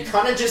 Lots of You big.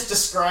 kind of just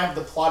described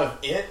the plot of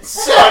It,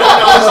 so I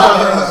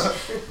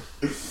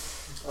don't know.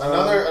 Oh my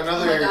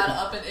Another. god,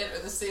 Up and It are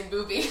the same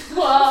movie.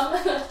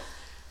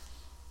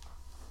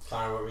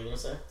 Connor, what were you going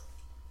to say?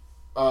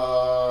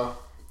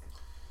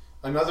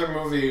 Another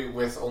movie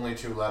with only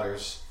 2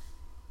 letters.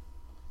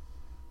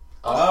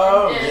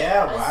 Oh, It.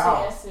 yeah, I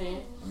wow. see.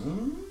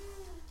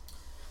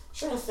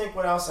 Trying to think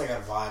what else I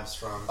got vibes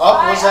from.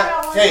 Up was I that?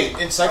 got one. Hey,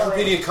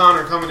 Encyclopedia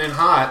Connor coming in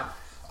hot.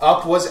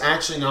 Up was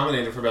actually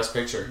nominated for Best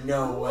Picture.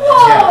 No way.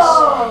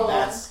 Whoa!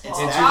 That's it's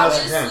In that.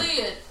 2010.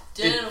 Obviously, it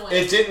didn't win.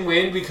 It didn't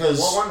win because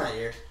What won that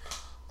year?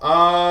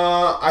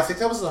 I think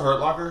that was The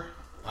Hurt Locker.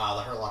 The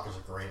Hurt Locker's a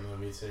great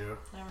movie too.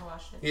 Never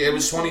watched it. Yeah, it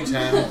was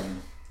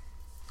 2010.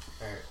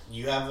 Alright,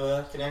 you have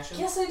a connection?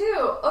 Yes, I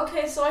do.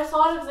 Okay, so I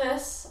thought of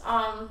this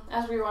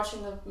as we were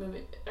watching the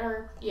movie.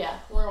 When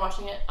we were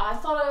watching it. I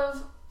thought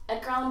of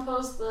Edgar Allan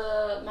Poe's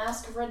The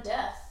Mask of Red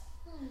Death.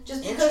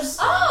 Just because,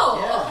 Interesting. Oh,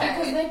 Yeah.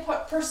 okay. because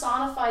they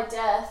personify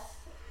death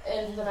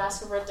in The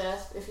Mask of Red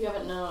Death. If you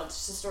haven't known, it's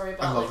just a story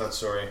about I love like, that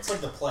story. It's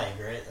like the plague,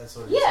 right? That's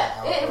what it is.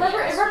 yeah, it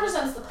Poe.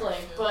 represents the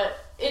plague, but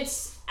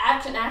it's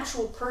an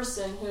actual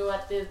person who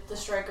at the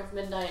strike of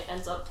midnight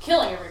ends up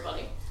killing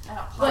everybody.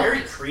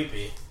 Very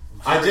creepy.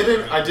 I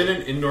Very did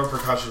an indoor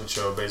percussion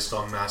show based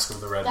on Mask of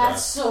the Red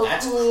That's Death. so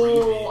That's cool.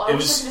 creepy. I It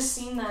wish was- I could have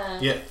seen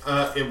that.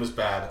 Yeah, it was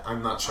bad.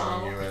 I'm not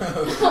showing you it.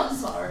 I'm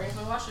sorry.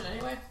 We watched it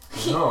anyway.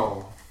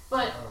 No.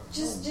 But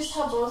just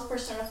how both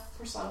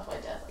personify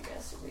death, I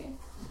guess, would be.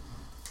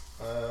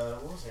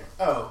 What was it?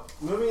 Oh,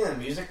 moving in the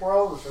music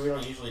world, which we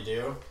don't usually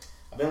do.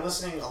 I've been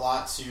listening a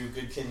lot to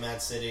Good Kid,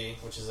 Mad City,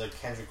 which is a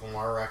Kendrick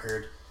Lamar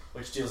record,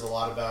 which deals a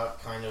lot about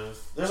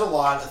there's a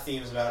lot of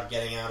themes about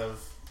getting out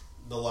of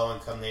the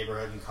low-income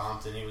neighborhood in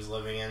Compton he was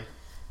living in.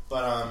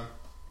 But,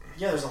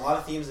 yeah, there's a lot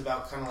of themes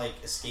about kind of like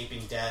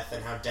escaping death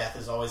and how death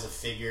is always a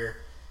figure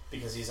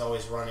because he's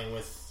always running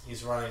with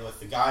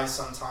the guys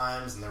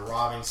sometimes and they're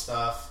robbing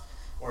stuff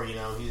or,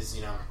 he's,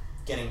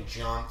 getting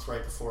jumped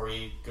right before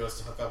he goes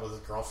to hook up with his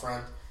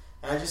girlfriend.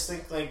 And I just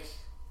think,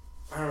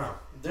 I don't know.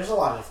 There's a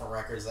lot of different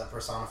records that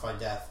personify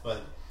death,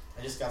 but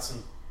I just got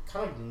some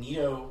kind of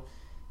neato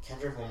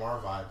Kendrick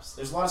Lamar vibes.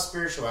 There's a lot of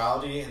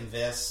spirituality in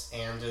this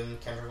and in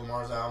Kendrick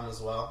Lamar's album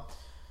as well.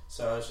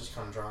 So I was just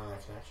kind of drawing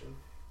that connection.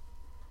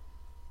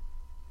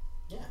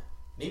 Yeah.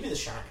 Maybe The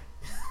Shining.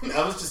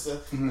 that was just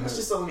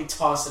a let me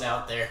toss it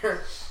out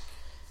there.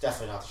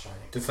 Definitely not The Shining.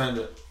 Defend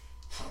it.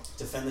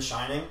 Defend The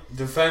Shining.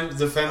 Defend that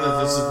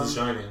this is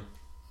The Shining.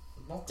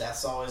 Well,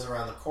 death's always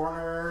around the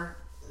corner.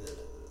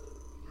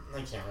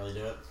 I can't really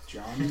do it.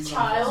 Johnny.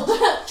 Child.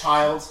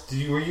 Child.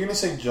 Were you gonna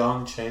say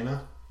John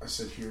Chena? I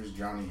said, "Here's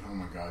Johnny." Oh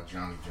my God,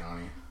 Johnny.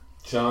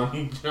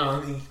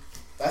 Johnny.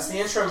 That's the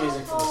intro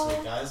music for this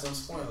week, guys. Don't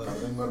spoil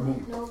it. Bing, bada,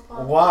 boom. No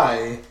problem.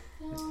 Why?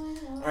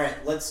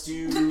 Alright, let's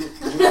do...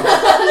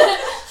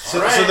 So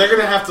they're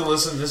gonna have to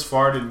listen this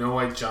far to know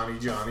why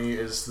Johnny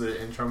is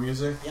the intro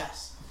music.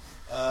 Yes.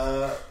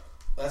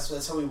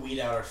 That's how we weed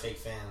out our fake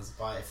fans.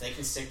 If they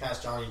can stick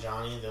past Johnny,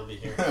 they'll be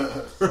here.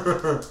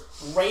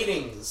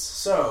 Ratings.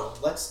 So,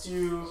 let's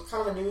do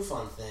kind of a new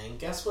fun thing.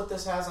 Guess what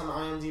this has on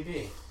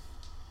IMDb?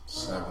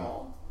 7,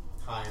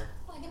 Higher.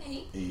 Like an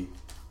 8. 8.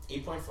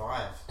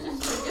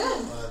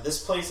 8.5.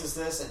 This places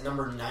this at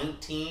number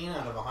 19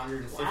 out of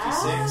 156.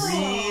 Wow.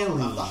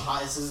 Really? Of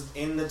this is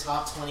in the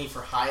top 20 for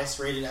highest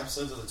rated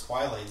episodes of The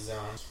Twilight Zone.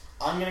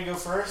 I'm going to go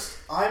first.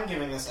 I'm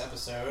giving this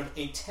episode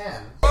a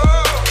 10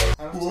 out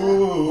of 10.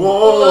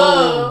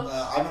 Whoa!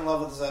 I'm in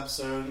love with this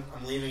episode.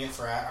 I'm leaving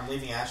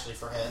Ashley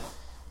for it.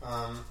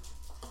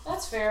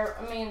 That's fair.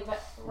 I mean,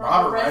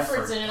 Robert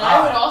Redford's Redford. in it.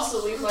 God. I would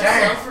also leave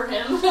myself for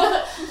him.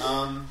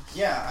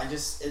 Yeah,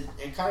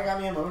 it kind of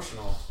got me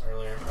emotional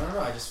earlier. I don't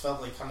know. I just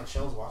felt like kind of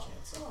chills watching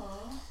it. So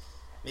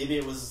maybe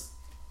it was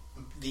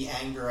the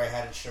anger I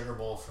had at Sugar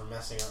Bowl for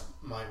messing up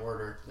my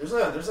order. There's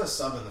a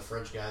sub in the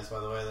fridge, guys. By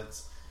the way,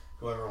 that's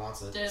whoever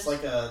wants it. Dibs. It's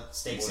like a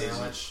steak What is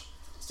sandwich.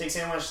 Steak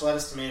sandwich,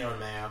 lettuce, tomato, and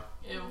mayo.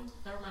 Ew,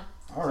 never mind.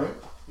 All right.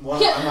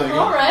 Well, Yeah, I'm,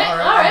 all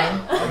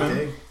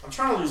right. I'm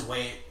trying to lose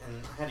weight,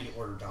 and I had to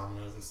order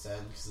Domino's instead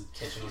because the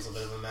kitchen was a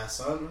bit of a mess,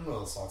 so I'm a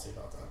little salty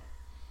about that.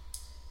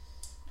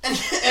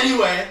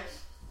 Anyway,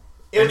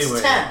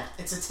 it's 10.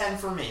 It's a 10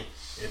 for me.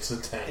 It's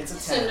a 10. It's a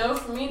It's 10. a no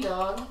for me,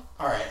 dog.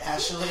 Alright,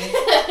 Ashley.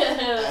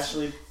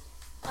 Ashley.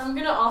 I'm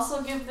gonna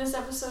also give this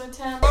episode a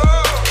 10.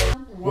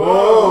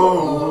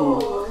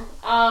 Whoa!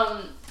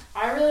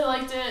 I really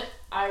liked it.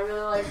 I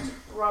really liked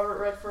Robert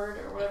Redford,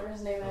 or whatever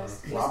his name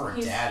is. Robert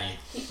Daddy.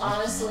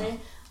 Honestly.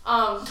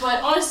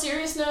 But on a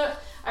serious note,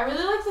 I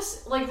really like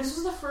this. Like, this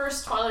was the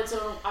first Twilight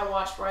Zone I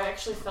watched where I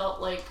actually felt,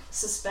 like,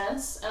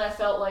 suspense, and I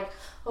felt like,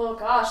 oh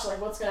gosh,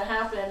 like, what's gonna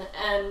happen?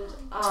 And,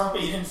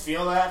 You didn't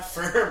feel that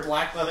for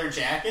Black Leather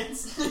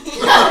Jackets?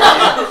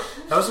 That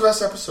was the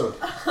best episode.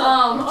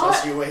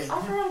 Just you wait.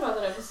 I forgot about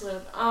that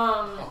episode.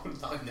 I'll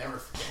never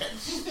forget.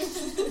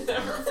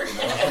 Never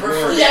forget.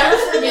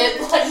 Never forget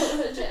Black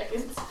Leather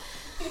Jackets.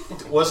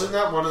 Wasn't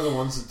that one of the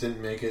ones that didn't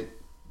make it?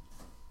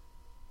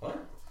 What?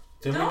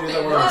 Didn't No, we do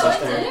that one? no, It's I up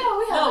there? Yeah,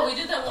 we have No, it. we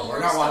did that when We're we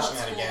not were watching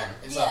still that at again.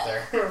 school. It's up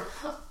there.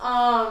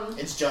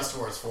 It's Just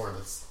Wars 4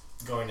 that's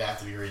going to have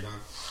to be redone.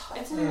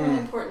 It's something really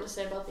important to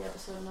say about the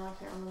episode, now I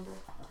can't remember.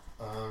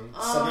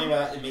 Something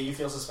about it made you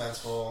feel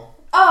suspenseful.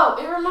 Oh,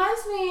 it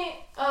reminds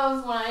me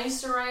of when I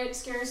used to write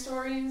scary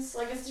stories.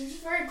 Like, it's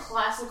just very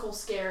classical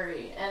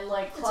scary and,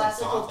 like,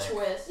 classical gothic.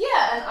 twist.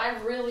 Yeah, and I'm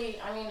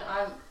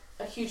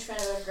a huge fan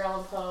of Edgar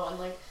Allan Poe, and,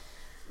 like,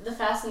 the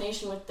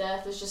fascination with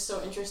death is just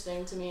so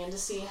interesting to me, and to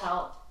see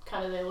how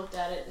kind of they looked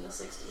at it in the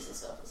 60s and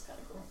stuff is kind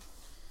of cool.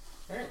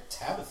 Alright,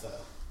 Tabitha.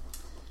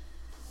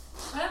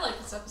 I like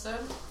this episode.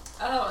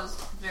 I thought it was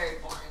very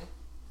boring.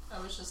 I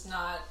was just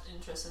not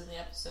interested in the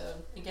episode.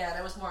 Again,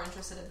 I was more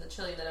interested in the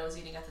chili that I was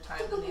eating at the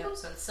time than the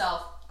episode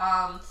itself.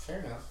 Fair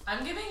enough.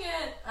 I'm giving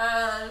it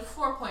a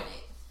 4.8.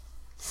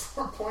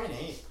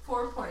 4.8.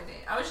 4.8.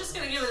 I was just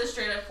gonna give it a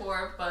straight up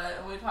 4,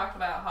 but we talked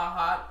about how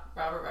hot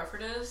Robert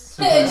Redford is.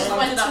 It just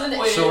went to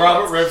the So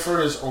Robert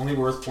Redford is only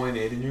worth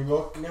 0.8 in your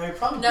book? No, he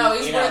probably No,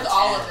 he's worth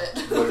all of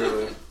it.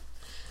 Literally.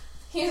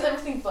 He's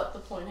everything but the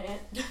point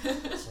 8.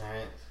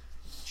 Alright.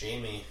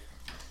 Jamie.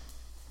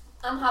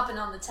 I'm hopping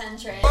on the 10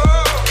 train.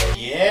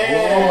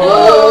 Yeah!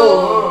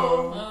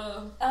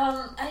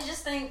 I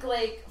just think,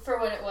 like, for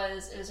what it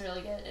was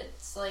really good.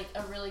 It's, like,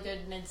 a really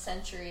good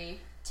mid-century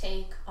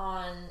take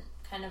on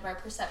kind of our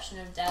perception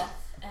of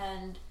death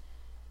and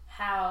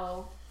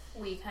how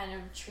we kind of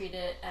treat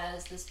it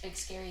as this big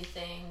scary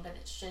thing, but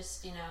it's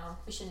just, you know,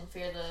 we shouldn't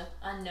fear the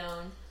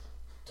unknown.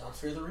 Don't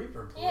fear the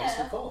Reaper, boys. Yeah.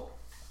 You're cold.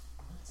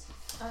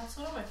 That's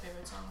one of my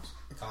favorite songs.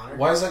 Connor?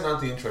 Why is that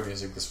not the intro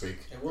music this week?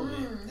 It will be,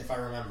 if I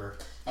remember.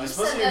 I You was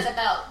supposed said to that do,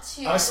 about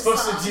 2 I was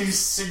supposed songs. to do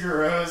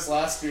Sigur Rós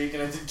last week,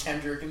 and I did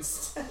Kendrick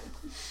instead.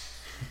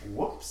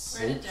 Whoops.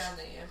 Write it down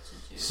that you have to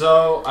do.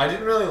 So, I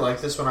didn't really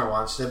like this when I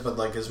watched it, but,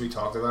 like, as we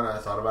talked about it, I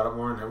thought about it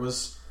more, and it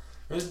was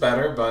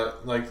better,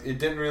 but, like, it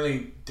didn't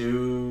really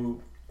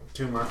do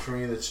too much for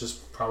me. That's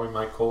just probably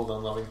my cold,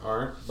 unloving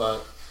heart,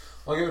 but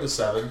I'll give it a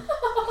 7. 7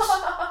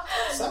 Connor,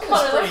 is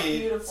that's pretty.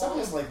 beautiful. 7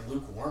 is like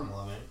lukewarm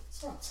loving.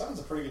 7's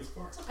a pretty good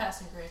score. It's a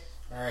passing grade.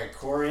 All right,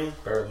 Corey.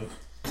 Barely.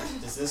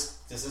 Does this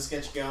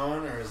get you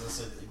going, or is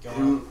this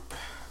going?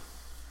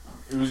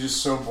 It was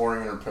just so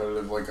boring and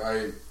repetitive. Like,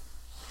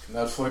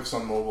 Netflix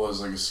on mobile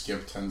has like a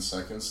skip 10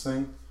 seconds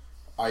thing.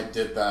 I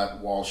did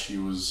that while she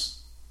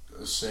was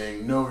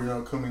saying, no, you're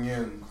not coming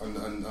in,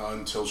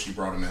 until she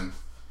brought him in.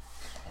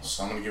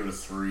 So I'm going to give it a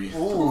 3.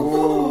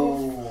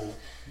 Ooh.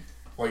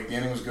 Like, the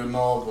ending was good and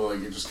all, but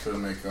like it just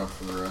couldn't make up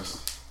for the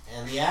rest.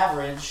 And the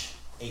average,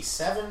 a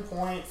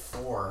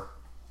 7.4.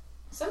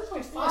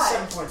 7.5.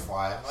 Yeah, 7.5.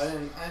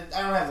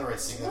 I don't have the right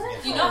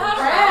significant. You know how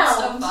to Round.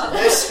 round stuff up.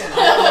 Listen, I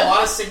have a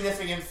lot of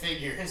significant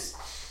figures.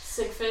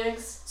 Sig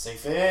figs. Sig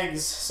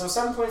figs. So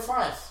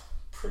 7.5.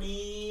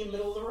 Pretty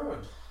middle of the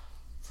road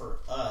for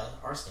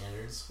our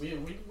standards.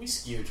 We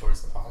skew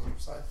towards the positive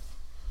side.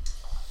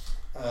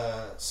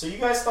 So you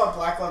guys thought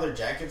Black Leather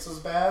Jackets was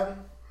bad?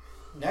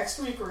 Next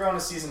week we're going to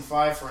season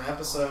 5 for an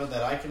episode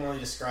that I can only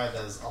describe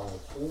as a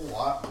whole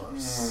lot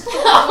worse.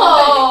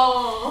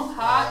 Oh,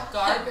 Hot I'm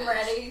garbage.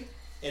 ready.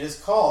 It is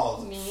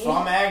called Me?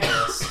 From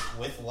Agnes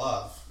with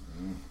Love.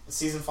 The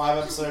season 5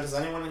 episode. Has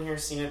anyone in here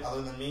seen it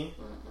other than me?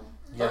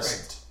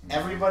 Yes.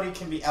 Everybody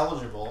can be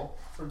eligible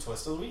for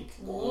Twist of the Week.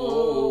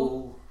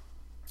 Whoa.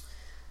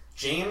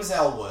 James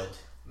Elwood,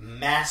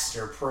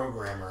 master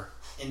programmer,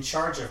 in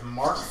charge of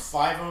Mark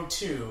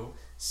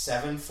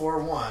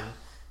 502741,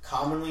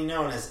 commonly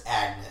known as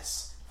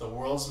Agnes, the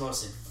world's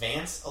most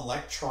advanced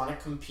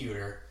electronic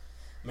computer.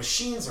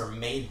 Machines are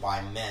made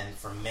by men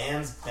for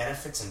man's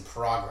benefits and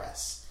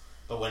progress.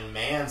 But when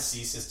man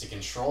ceases to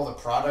control the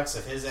products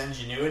of his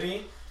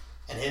ingenuity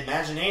and his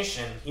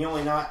imagination, he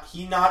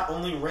not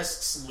only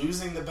risks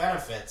losing the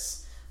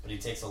benefits, but he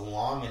takes a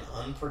long and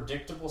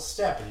unpredictable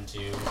step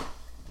into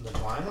the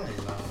Twilight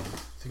Zone.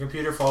 The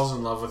computer falls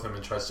in love with him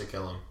and tries to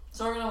kill him.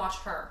 So we're gonna watch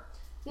her.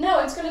 no,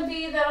 it's gonna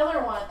be that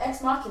other one,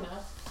 Ex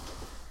Machina.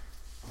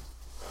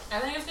 I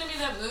think it's gonna be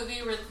that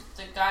movie where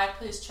the guy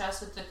plays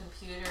chess with the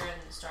computer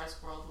and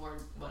starts World War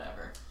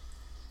whatever.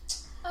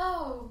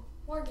 Oh,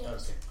 War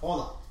Games. Okay,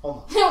 hold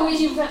on.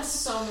 You've got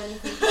so many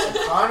people.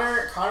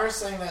 Connor's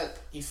saying that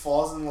he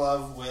falls in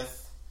love with...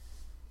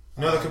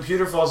 No, the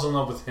computer falls in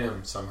love with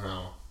him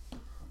somehow.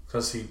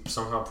 Because he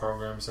somehow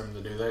programs him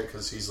to do that,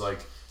 because he's like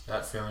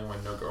that feeling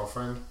when no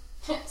girlfriend.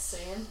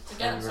 Same.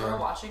 Again, And so then- we're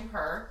watching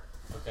her.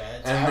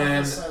 Okay, And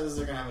then- says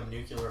they're gonna have a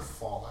nuclear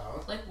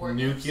fallout. Like War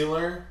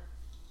Nuclear?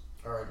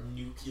 Or a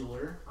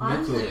nuclear?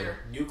 Nuclear.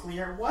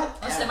 Nuclear? What?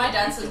 I said my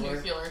dad says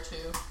nuclear too.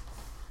 You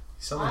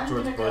sound like I'm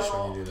George gonna Bush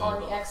go when you do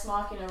on that. the Ex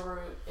Machina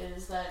route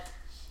is that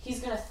he's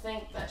gonna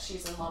think that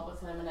she's in love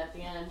with him, and at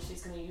the end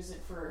she's gonna use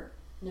it for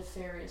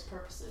nefarious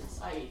purposes,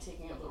 i.e.,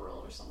 taking over the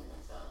world or something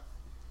like that.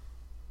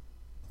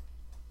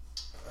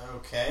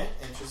 Okay,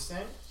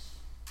 interesting.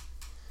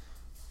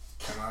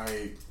 Can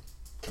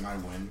I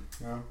win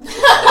now? Please,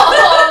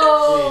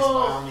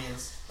 by all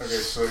means. Okay,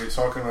 so you're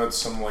talking about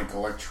some like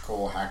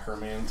electrical hacker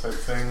man type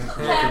thing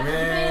Hacker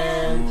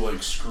man. who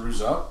like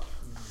screws up.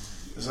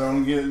 Is that what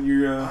I'm getting?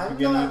 You're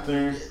getting out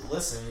there?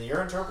 Listen,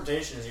 your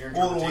interpretation is your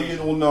Well,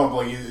 interpretation. no, but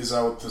like, is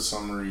that what the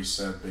summary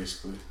said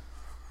basically?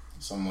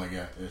 Something like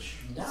that ish.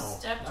 No,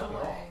 Stepped not at all.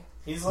 away.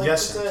 He's like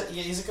Yes,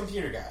 he's a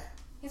computer guy.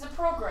 He's a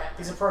programmer.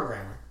 He's a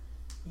programmer.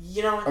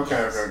 You know.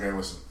 Okay,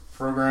 listen.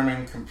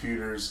 Programming,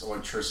 computers,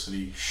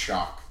 electricity,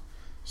 shock.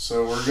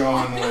 So we're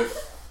going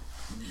with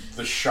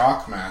the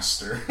Shock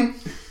Master.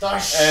 The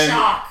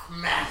Shock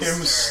Master.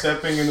 Him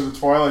stepping into the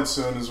Twilight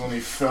Zone is when he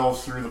fell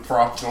through the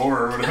prop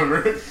door or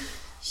whatever.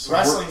 So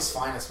Wrestling's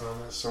finest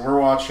moment. So we're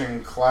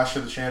watching Clash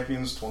of the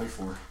Champions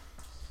 24.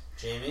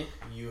 Jamie,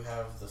 you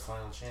have the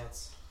final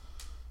chance.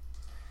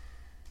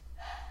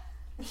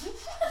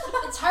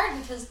 It's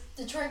hard because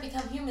Detroit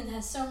Become Human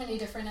has so many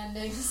different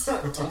endings.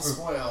 Don't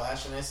spoil.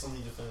 Ash and I still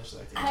need to finish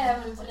that game. I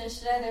haven't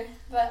finished it either,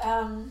 but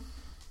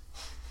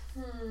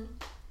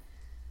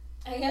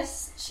I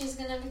guess she's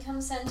gonna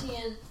become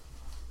sentient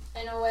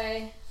in a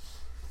way,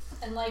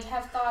 and like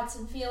have thoughts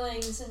and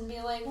feelings, and be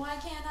like, why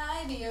can't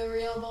I be a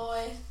real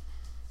boy?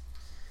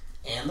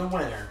 And the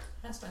winner,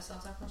 I ask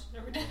myself that question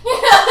every day.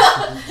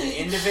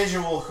 the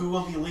individual who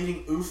will be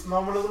leading Oof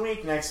Moment of the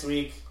Week next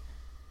week,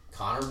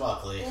 Connor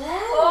Buckley.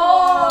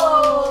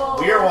 Oh!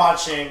 We are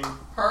watching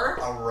Her?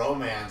 a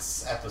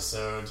romance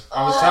episode.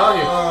 I was telling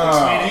you.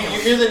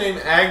 You hear the name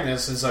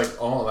Agnes, it's like,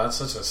 oh, that's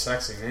such a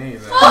sexy name.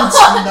 It's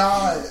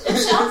not. It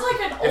sounds like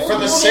an And old for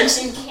the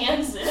woman in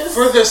Kansas.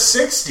 For the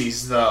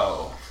 60s,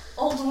 though.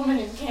 Old woman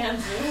in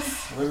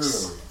Kansas.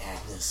 Literally.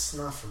 Agnes,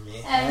 not for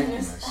me.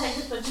 Agnes.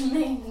 Agatha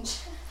Jermaine.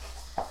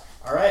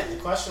 Alright, the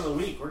question of the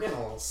week. We're getting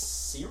a little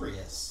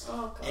serious.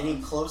 Oh, God.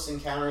 Any close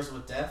encounters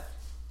with death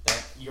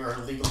that you're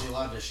legally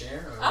allowed to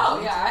share? Or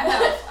Oh yeah,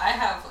 I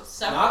have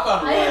several. Knock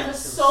on I wood. have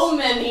so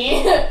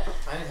many. I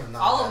have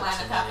not. All of had mine too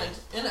have many. happened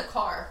in a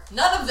car.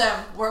 None of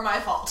them were my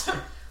fault.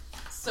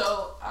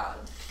 So,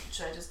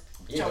 should I just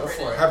Yeah, jump go right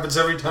for in? it. Happens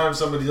every time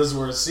somebody doesn't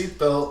wear a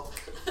seatbelt.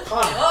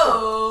 Connor.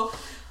 Oh.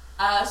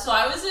 So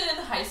I was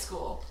in high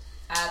school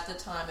at the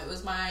time. It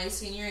was my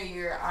senior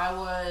year. I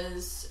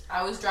was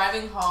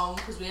driving home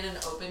because we had an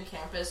open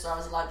campus, so I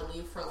was allowed to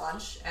leave for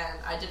lunch, and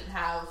I didn't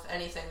have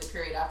anything the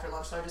period after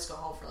lunch, so I would just go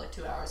home for like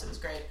 2 hours. It was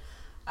great.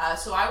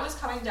 So I was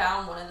coming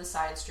down one of the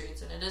side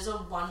streets, and it is a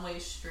one-way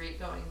street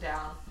going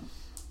down,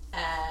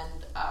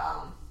 and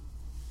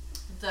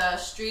the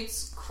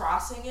streets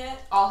crossing it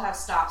all have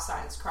stop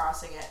signs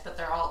crossing it, but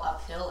they're all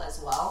uphill as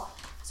well.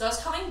 So I was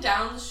coming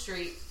down the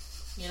street,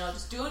 you know,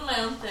 just doing my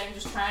own thing,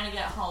 just trying to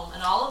get home,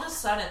 and all of a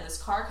sudden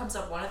this car comes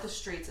up one of the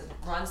streets and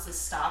runs the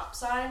stop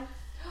sign.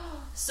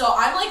 So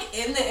I'm like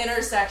in the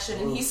intersection,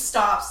 and he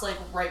stops like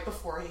right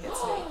before he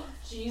hits me.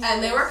 Jesus.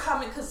 And they were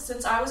coming, because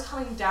since I was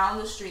coming down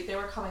the street, they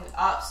were coming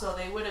up, so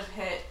they would have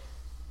hit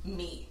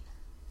me.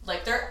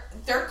 Like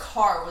their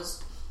car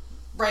was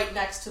right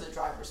next to the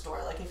driver's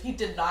door. Like if he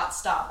did not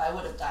stop, I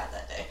would have died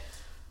that day.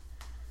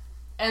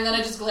 And then I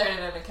just glared at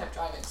him and kept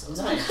driving. So it was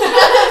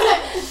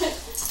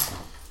Nice.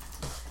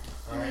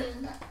 Alright.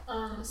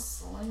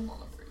 slang on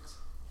the brakes.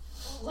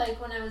 Like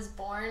when I was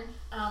born,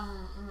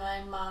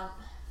 my mom,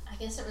 I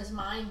guess it was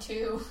mine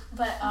too,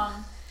 but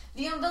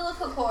the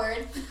umbilical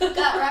cord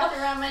got wrapped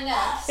around my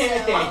neck. So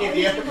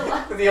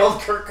the old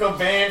Kurt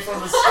Cobain from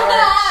the start.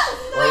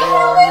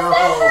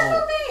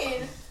 Oh,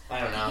 mean? I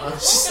don't know. I was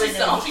just thinking,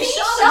 Himself. He He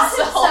shot shot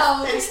himself.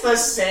 himself. it's the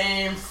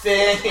same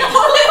thing. Yo,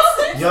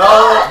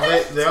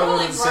 they all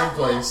Totally in the same Rob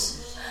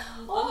place.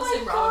 Oh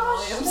my Robin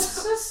Williams.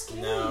 That's so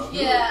scary. No.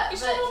 Yeah, He but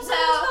shot himself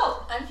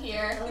now I'm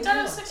here. He died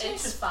at 16.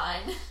 It's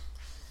fine.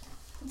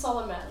 That's all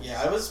that matters.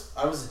 Yeah, I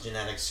was a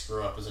genetic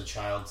screw up as a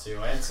child too.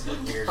 I had some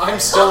like, weird. I'm thing.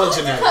 still a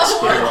genetic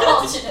screw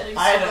up. Genetics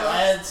I screw up.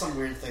 had some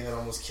weird thing that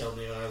almost killed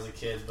me when I was a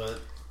kid, but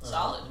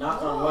Solid.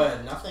 Knock on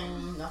wood.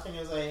 Nothing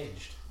as I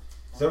aged.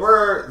 There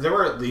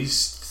were at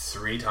least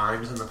 3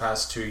 times in the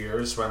past 2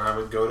 years when I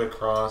would go to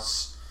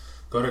cross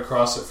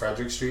at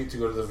Frederick Street to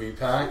go to the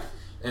VPAC,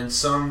 and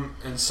some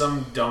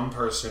dumb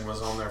person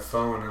was on their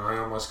phone and I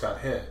almost got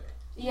hit.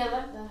 Yeah,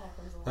 that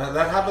happens a lot.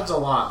 That happens a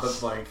lot,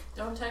 but like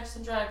Don't text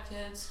and drive,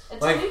 kids.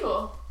 It's like-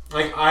 illegal.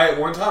 Like,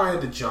 one time I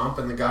had to jump,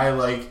 and the guy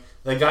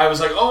was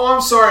like, "Oh,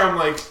 I'm sorry." I'm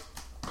like,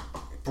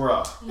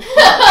 "Bruh."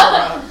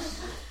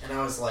 And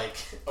I was like,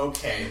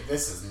 "Okay,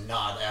 this is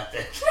not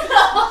epic."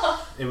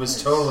 It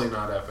was totally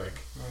not epic.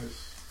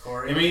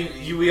 Corey, I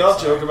mean, we all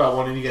joke about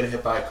wanting to get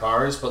hit by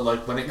cars, but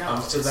like when it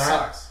comes to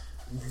that, sucks.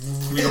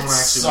 we don't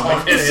actually Sucks.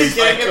 want to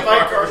get hit by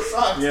cars.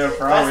 Sucks. Yeah,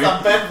 probably.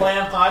 That's the Ben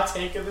Lamb hot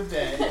take of the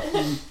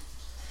day.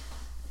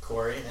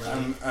 Corey,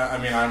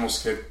 I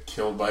almost get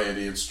killed by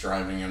idiots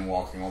driving and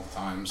walking all the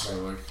time. So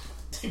like,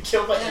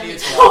 killed by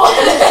idiots Just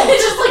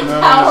like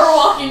power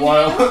walking.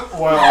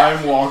 while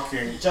I'm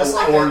walking Just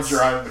like or that,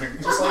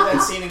 driving. Just like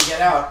that scene in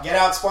Get Out. Get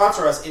Out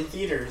sponsor us in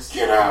theaters.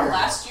 Get Out.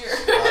 Last year.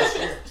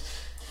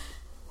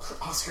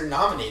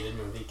 Oscar-nominated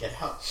movie, Get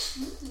Out.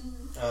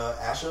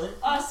 Ashley?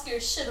 Oscar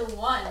should have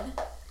won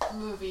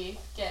movie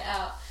Get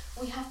Out.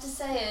 We have to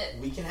say it.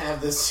 We can have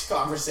this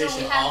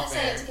conversation No, we have off to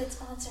say air. it to get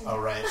sponsored. Oh,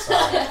 right,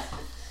 sorry.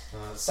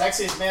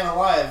 Sexiest man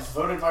alive,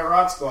 voted by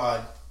Rod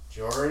Squad,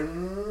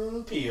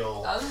 Jordan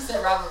Peele. I was going to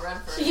say Robert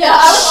Redford. Yeah,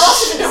 I was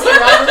also going to say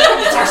Robert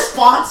Redford. It's our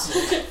sponsor.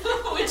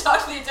 We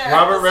talked the entire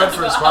Robert episode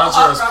Redford, about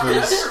sponsor us, how Robert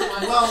please. Redford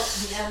won. Well,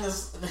 the end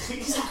is...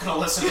 He's not going to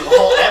listen to the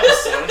whole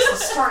episode. It's the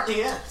start and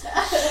the end.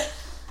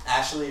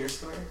 Ashley, your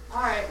story?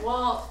 Alright,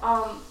 well,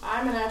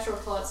 I'm a natural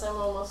klutz. I've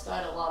almost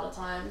died a lot of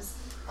times.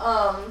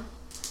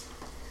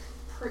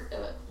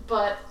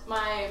 But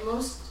my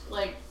most,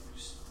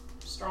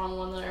 strong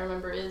one that I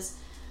remember is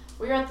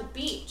we were at the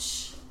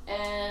beach,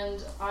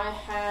 and I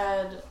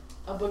had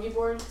a boogie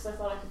board because I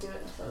thought I could do it,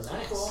 and I thought it was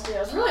really cool. Yeah,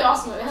 it was really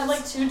awesome. It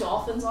had, 2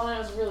 dolphins on it. It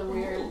was really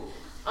weird.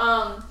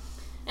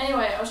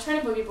 Anyway, I was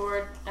trying to boogie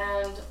board,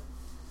 and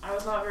I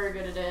was not very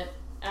good at it,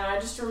 and I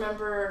just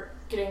remember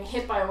getting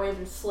hit by a wave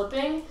and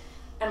flipping,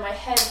 and my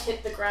head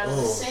hit the ground in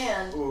the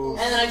sand, and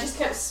then I just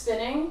kept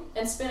spinning,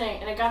 and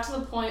it got to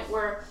the point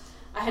where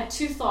I had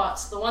 2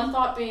 thoughts. The one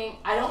thought being,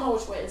 I don't know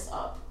which way is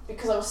up,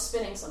 because I was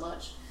spinning so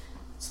much.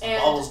 It's the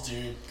bubbles,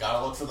 dude.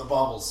 Gotta look for the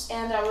bubbles.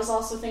 And I was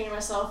also thinking to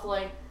myself,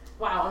 wow,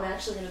 I'm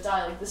actually gonna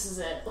die, this is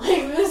it.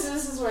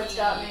 This is where it's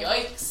got me.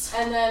 Yikes.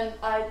 And then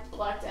I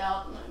blacked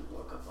out, and I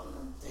woke up on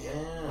them.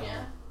 Damn.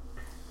 Yeah.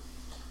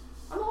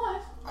 I'm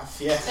alive.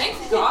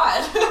 Thank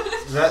God.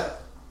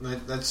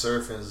 That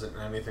surf isn't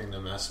anything to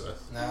mess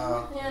with.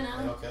 No. Yeah,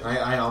 no. Okay.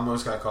 I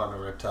almost got caught in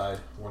a riptide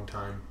one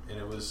time, and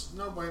it was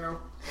no bueno.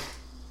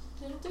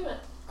 Didn't do it.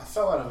 I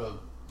fell out of a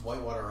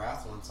whitewater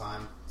raft one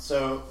time.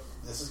 So,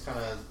 this is kind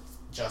of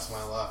just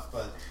my luck,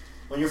 but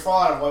when you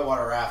fall out of a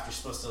whitewater raft, you're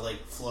supposed to,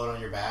 float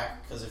on your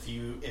back, because if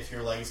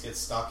your legs get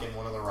stuck in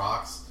one of the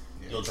rocks,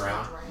 you'll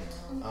drown.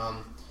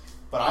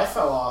 But I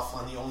fell off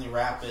on the only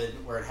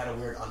rapid where it had a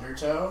weird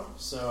undertow.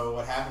 So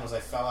what happened was I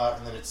fell out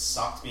and then it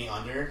sucked me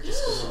under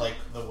just because of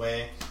the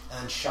way,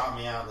 and then shot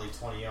me out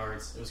 20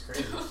 yards. It was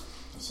crazy.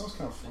 That sounds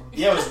kind of fun.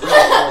 Yeah, it was really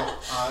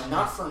cool.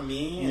 Not for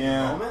me in the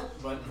moment,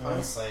 but in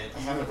hindsight, I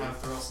haven't had a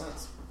thrill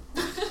since.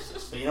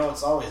 But you know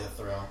what's always a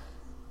thrill?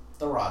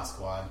 The Rod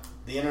Squad,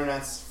 the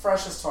internet's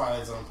freshest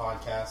Twilight Zone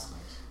podcast.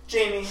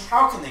 Jamie,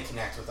 how can they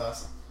connect with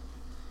us?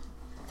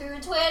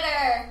 Through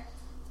Twitter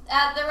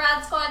at the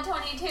Rod Squad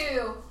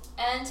 22.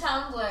 And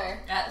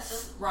Tumblr. At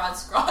the Rod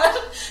Squad.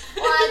 Rod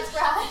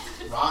Squad.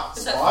 Rod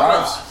Is that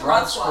Squad?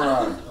 Rod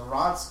Squad. The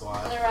Rod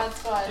Squad. The Rod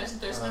Squad.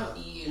 There's no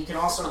E. You can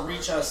also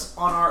reach us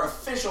on our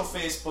official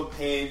Facebook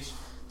page,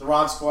 The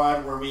Rod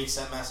Squad, where we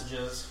accept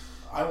messages.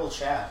 I will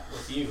chat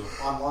with you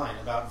online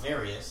about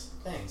various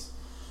things.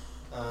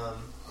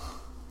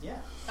 Yeah.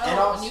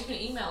 Oh, and you can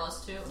email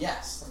us too.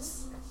 Yes,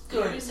 that's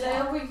good.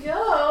 There we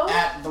go.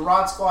 At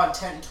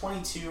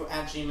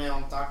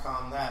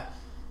therodsquad1022@gmail.com. That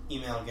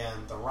email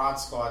again,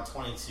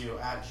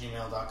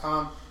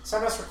 therodsquad22@gmail.com.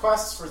 Send us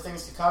requests for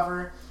things to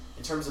cover.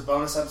 In terms of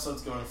bonus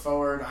episodes going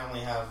forward, I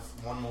only have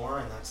one more,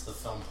 and that's the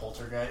film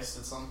Poltergeist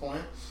at some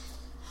point.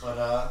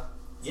 But,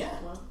 yeah,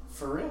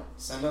 for real.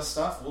 Send us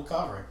stuff, we'll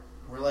cover it.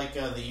 We're like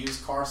the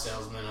used car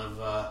salesman of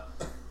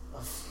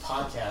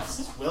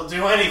podcasts. We'll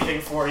do anything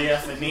for you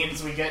if it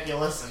means we get you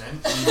listening.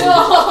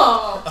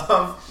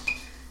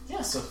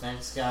 Yeah, so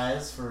thanks,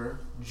 guys, for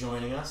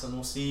joining us, and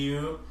we'll see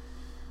you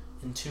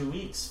in 2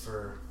 weeks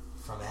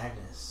From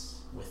Agnes.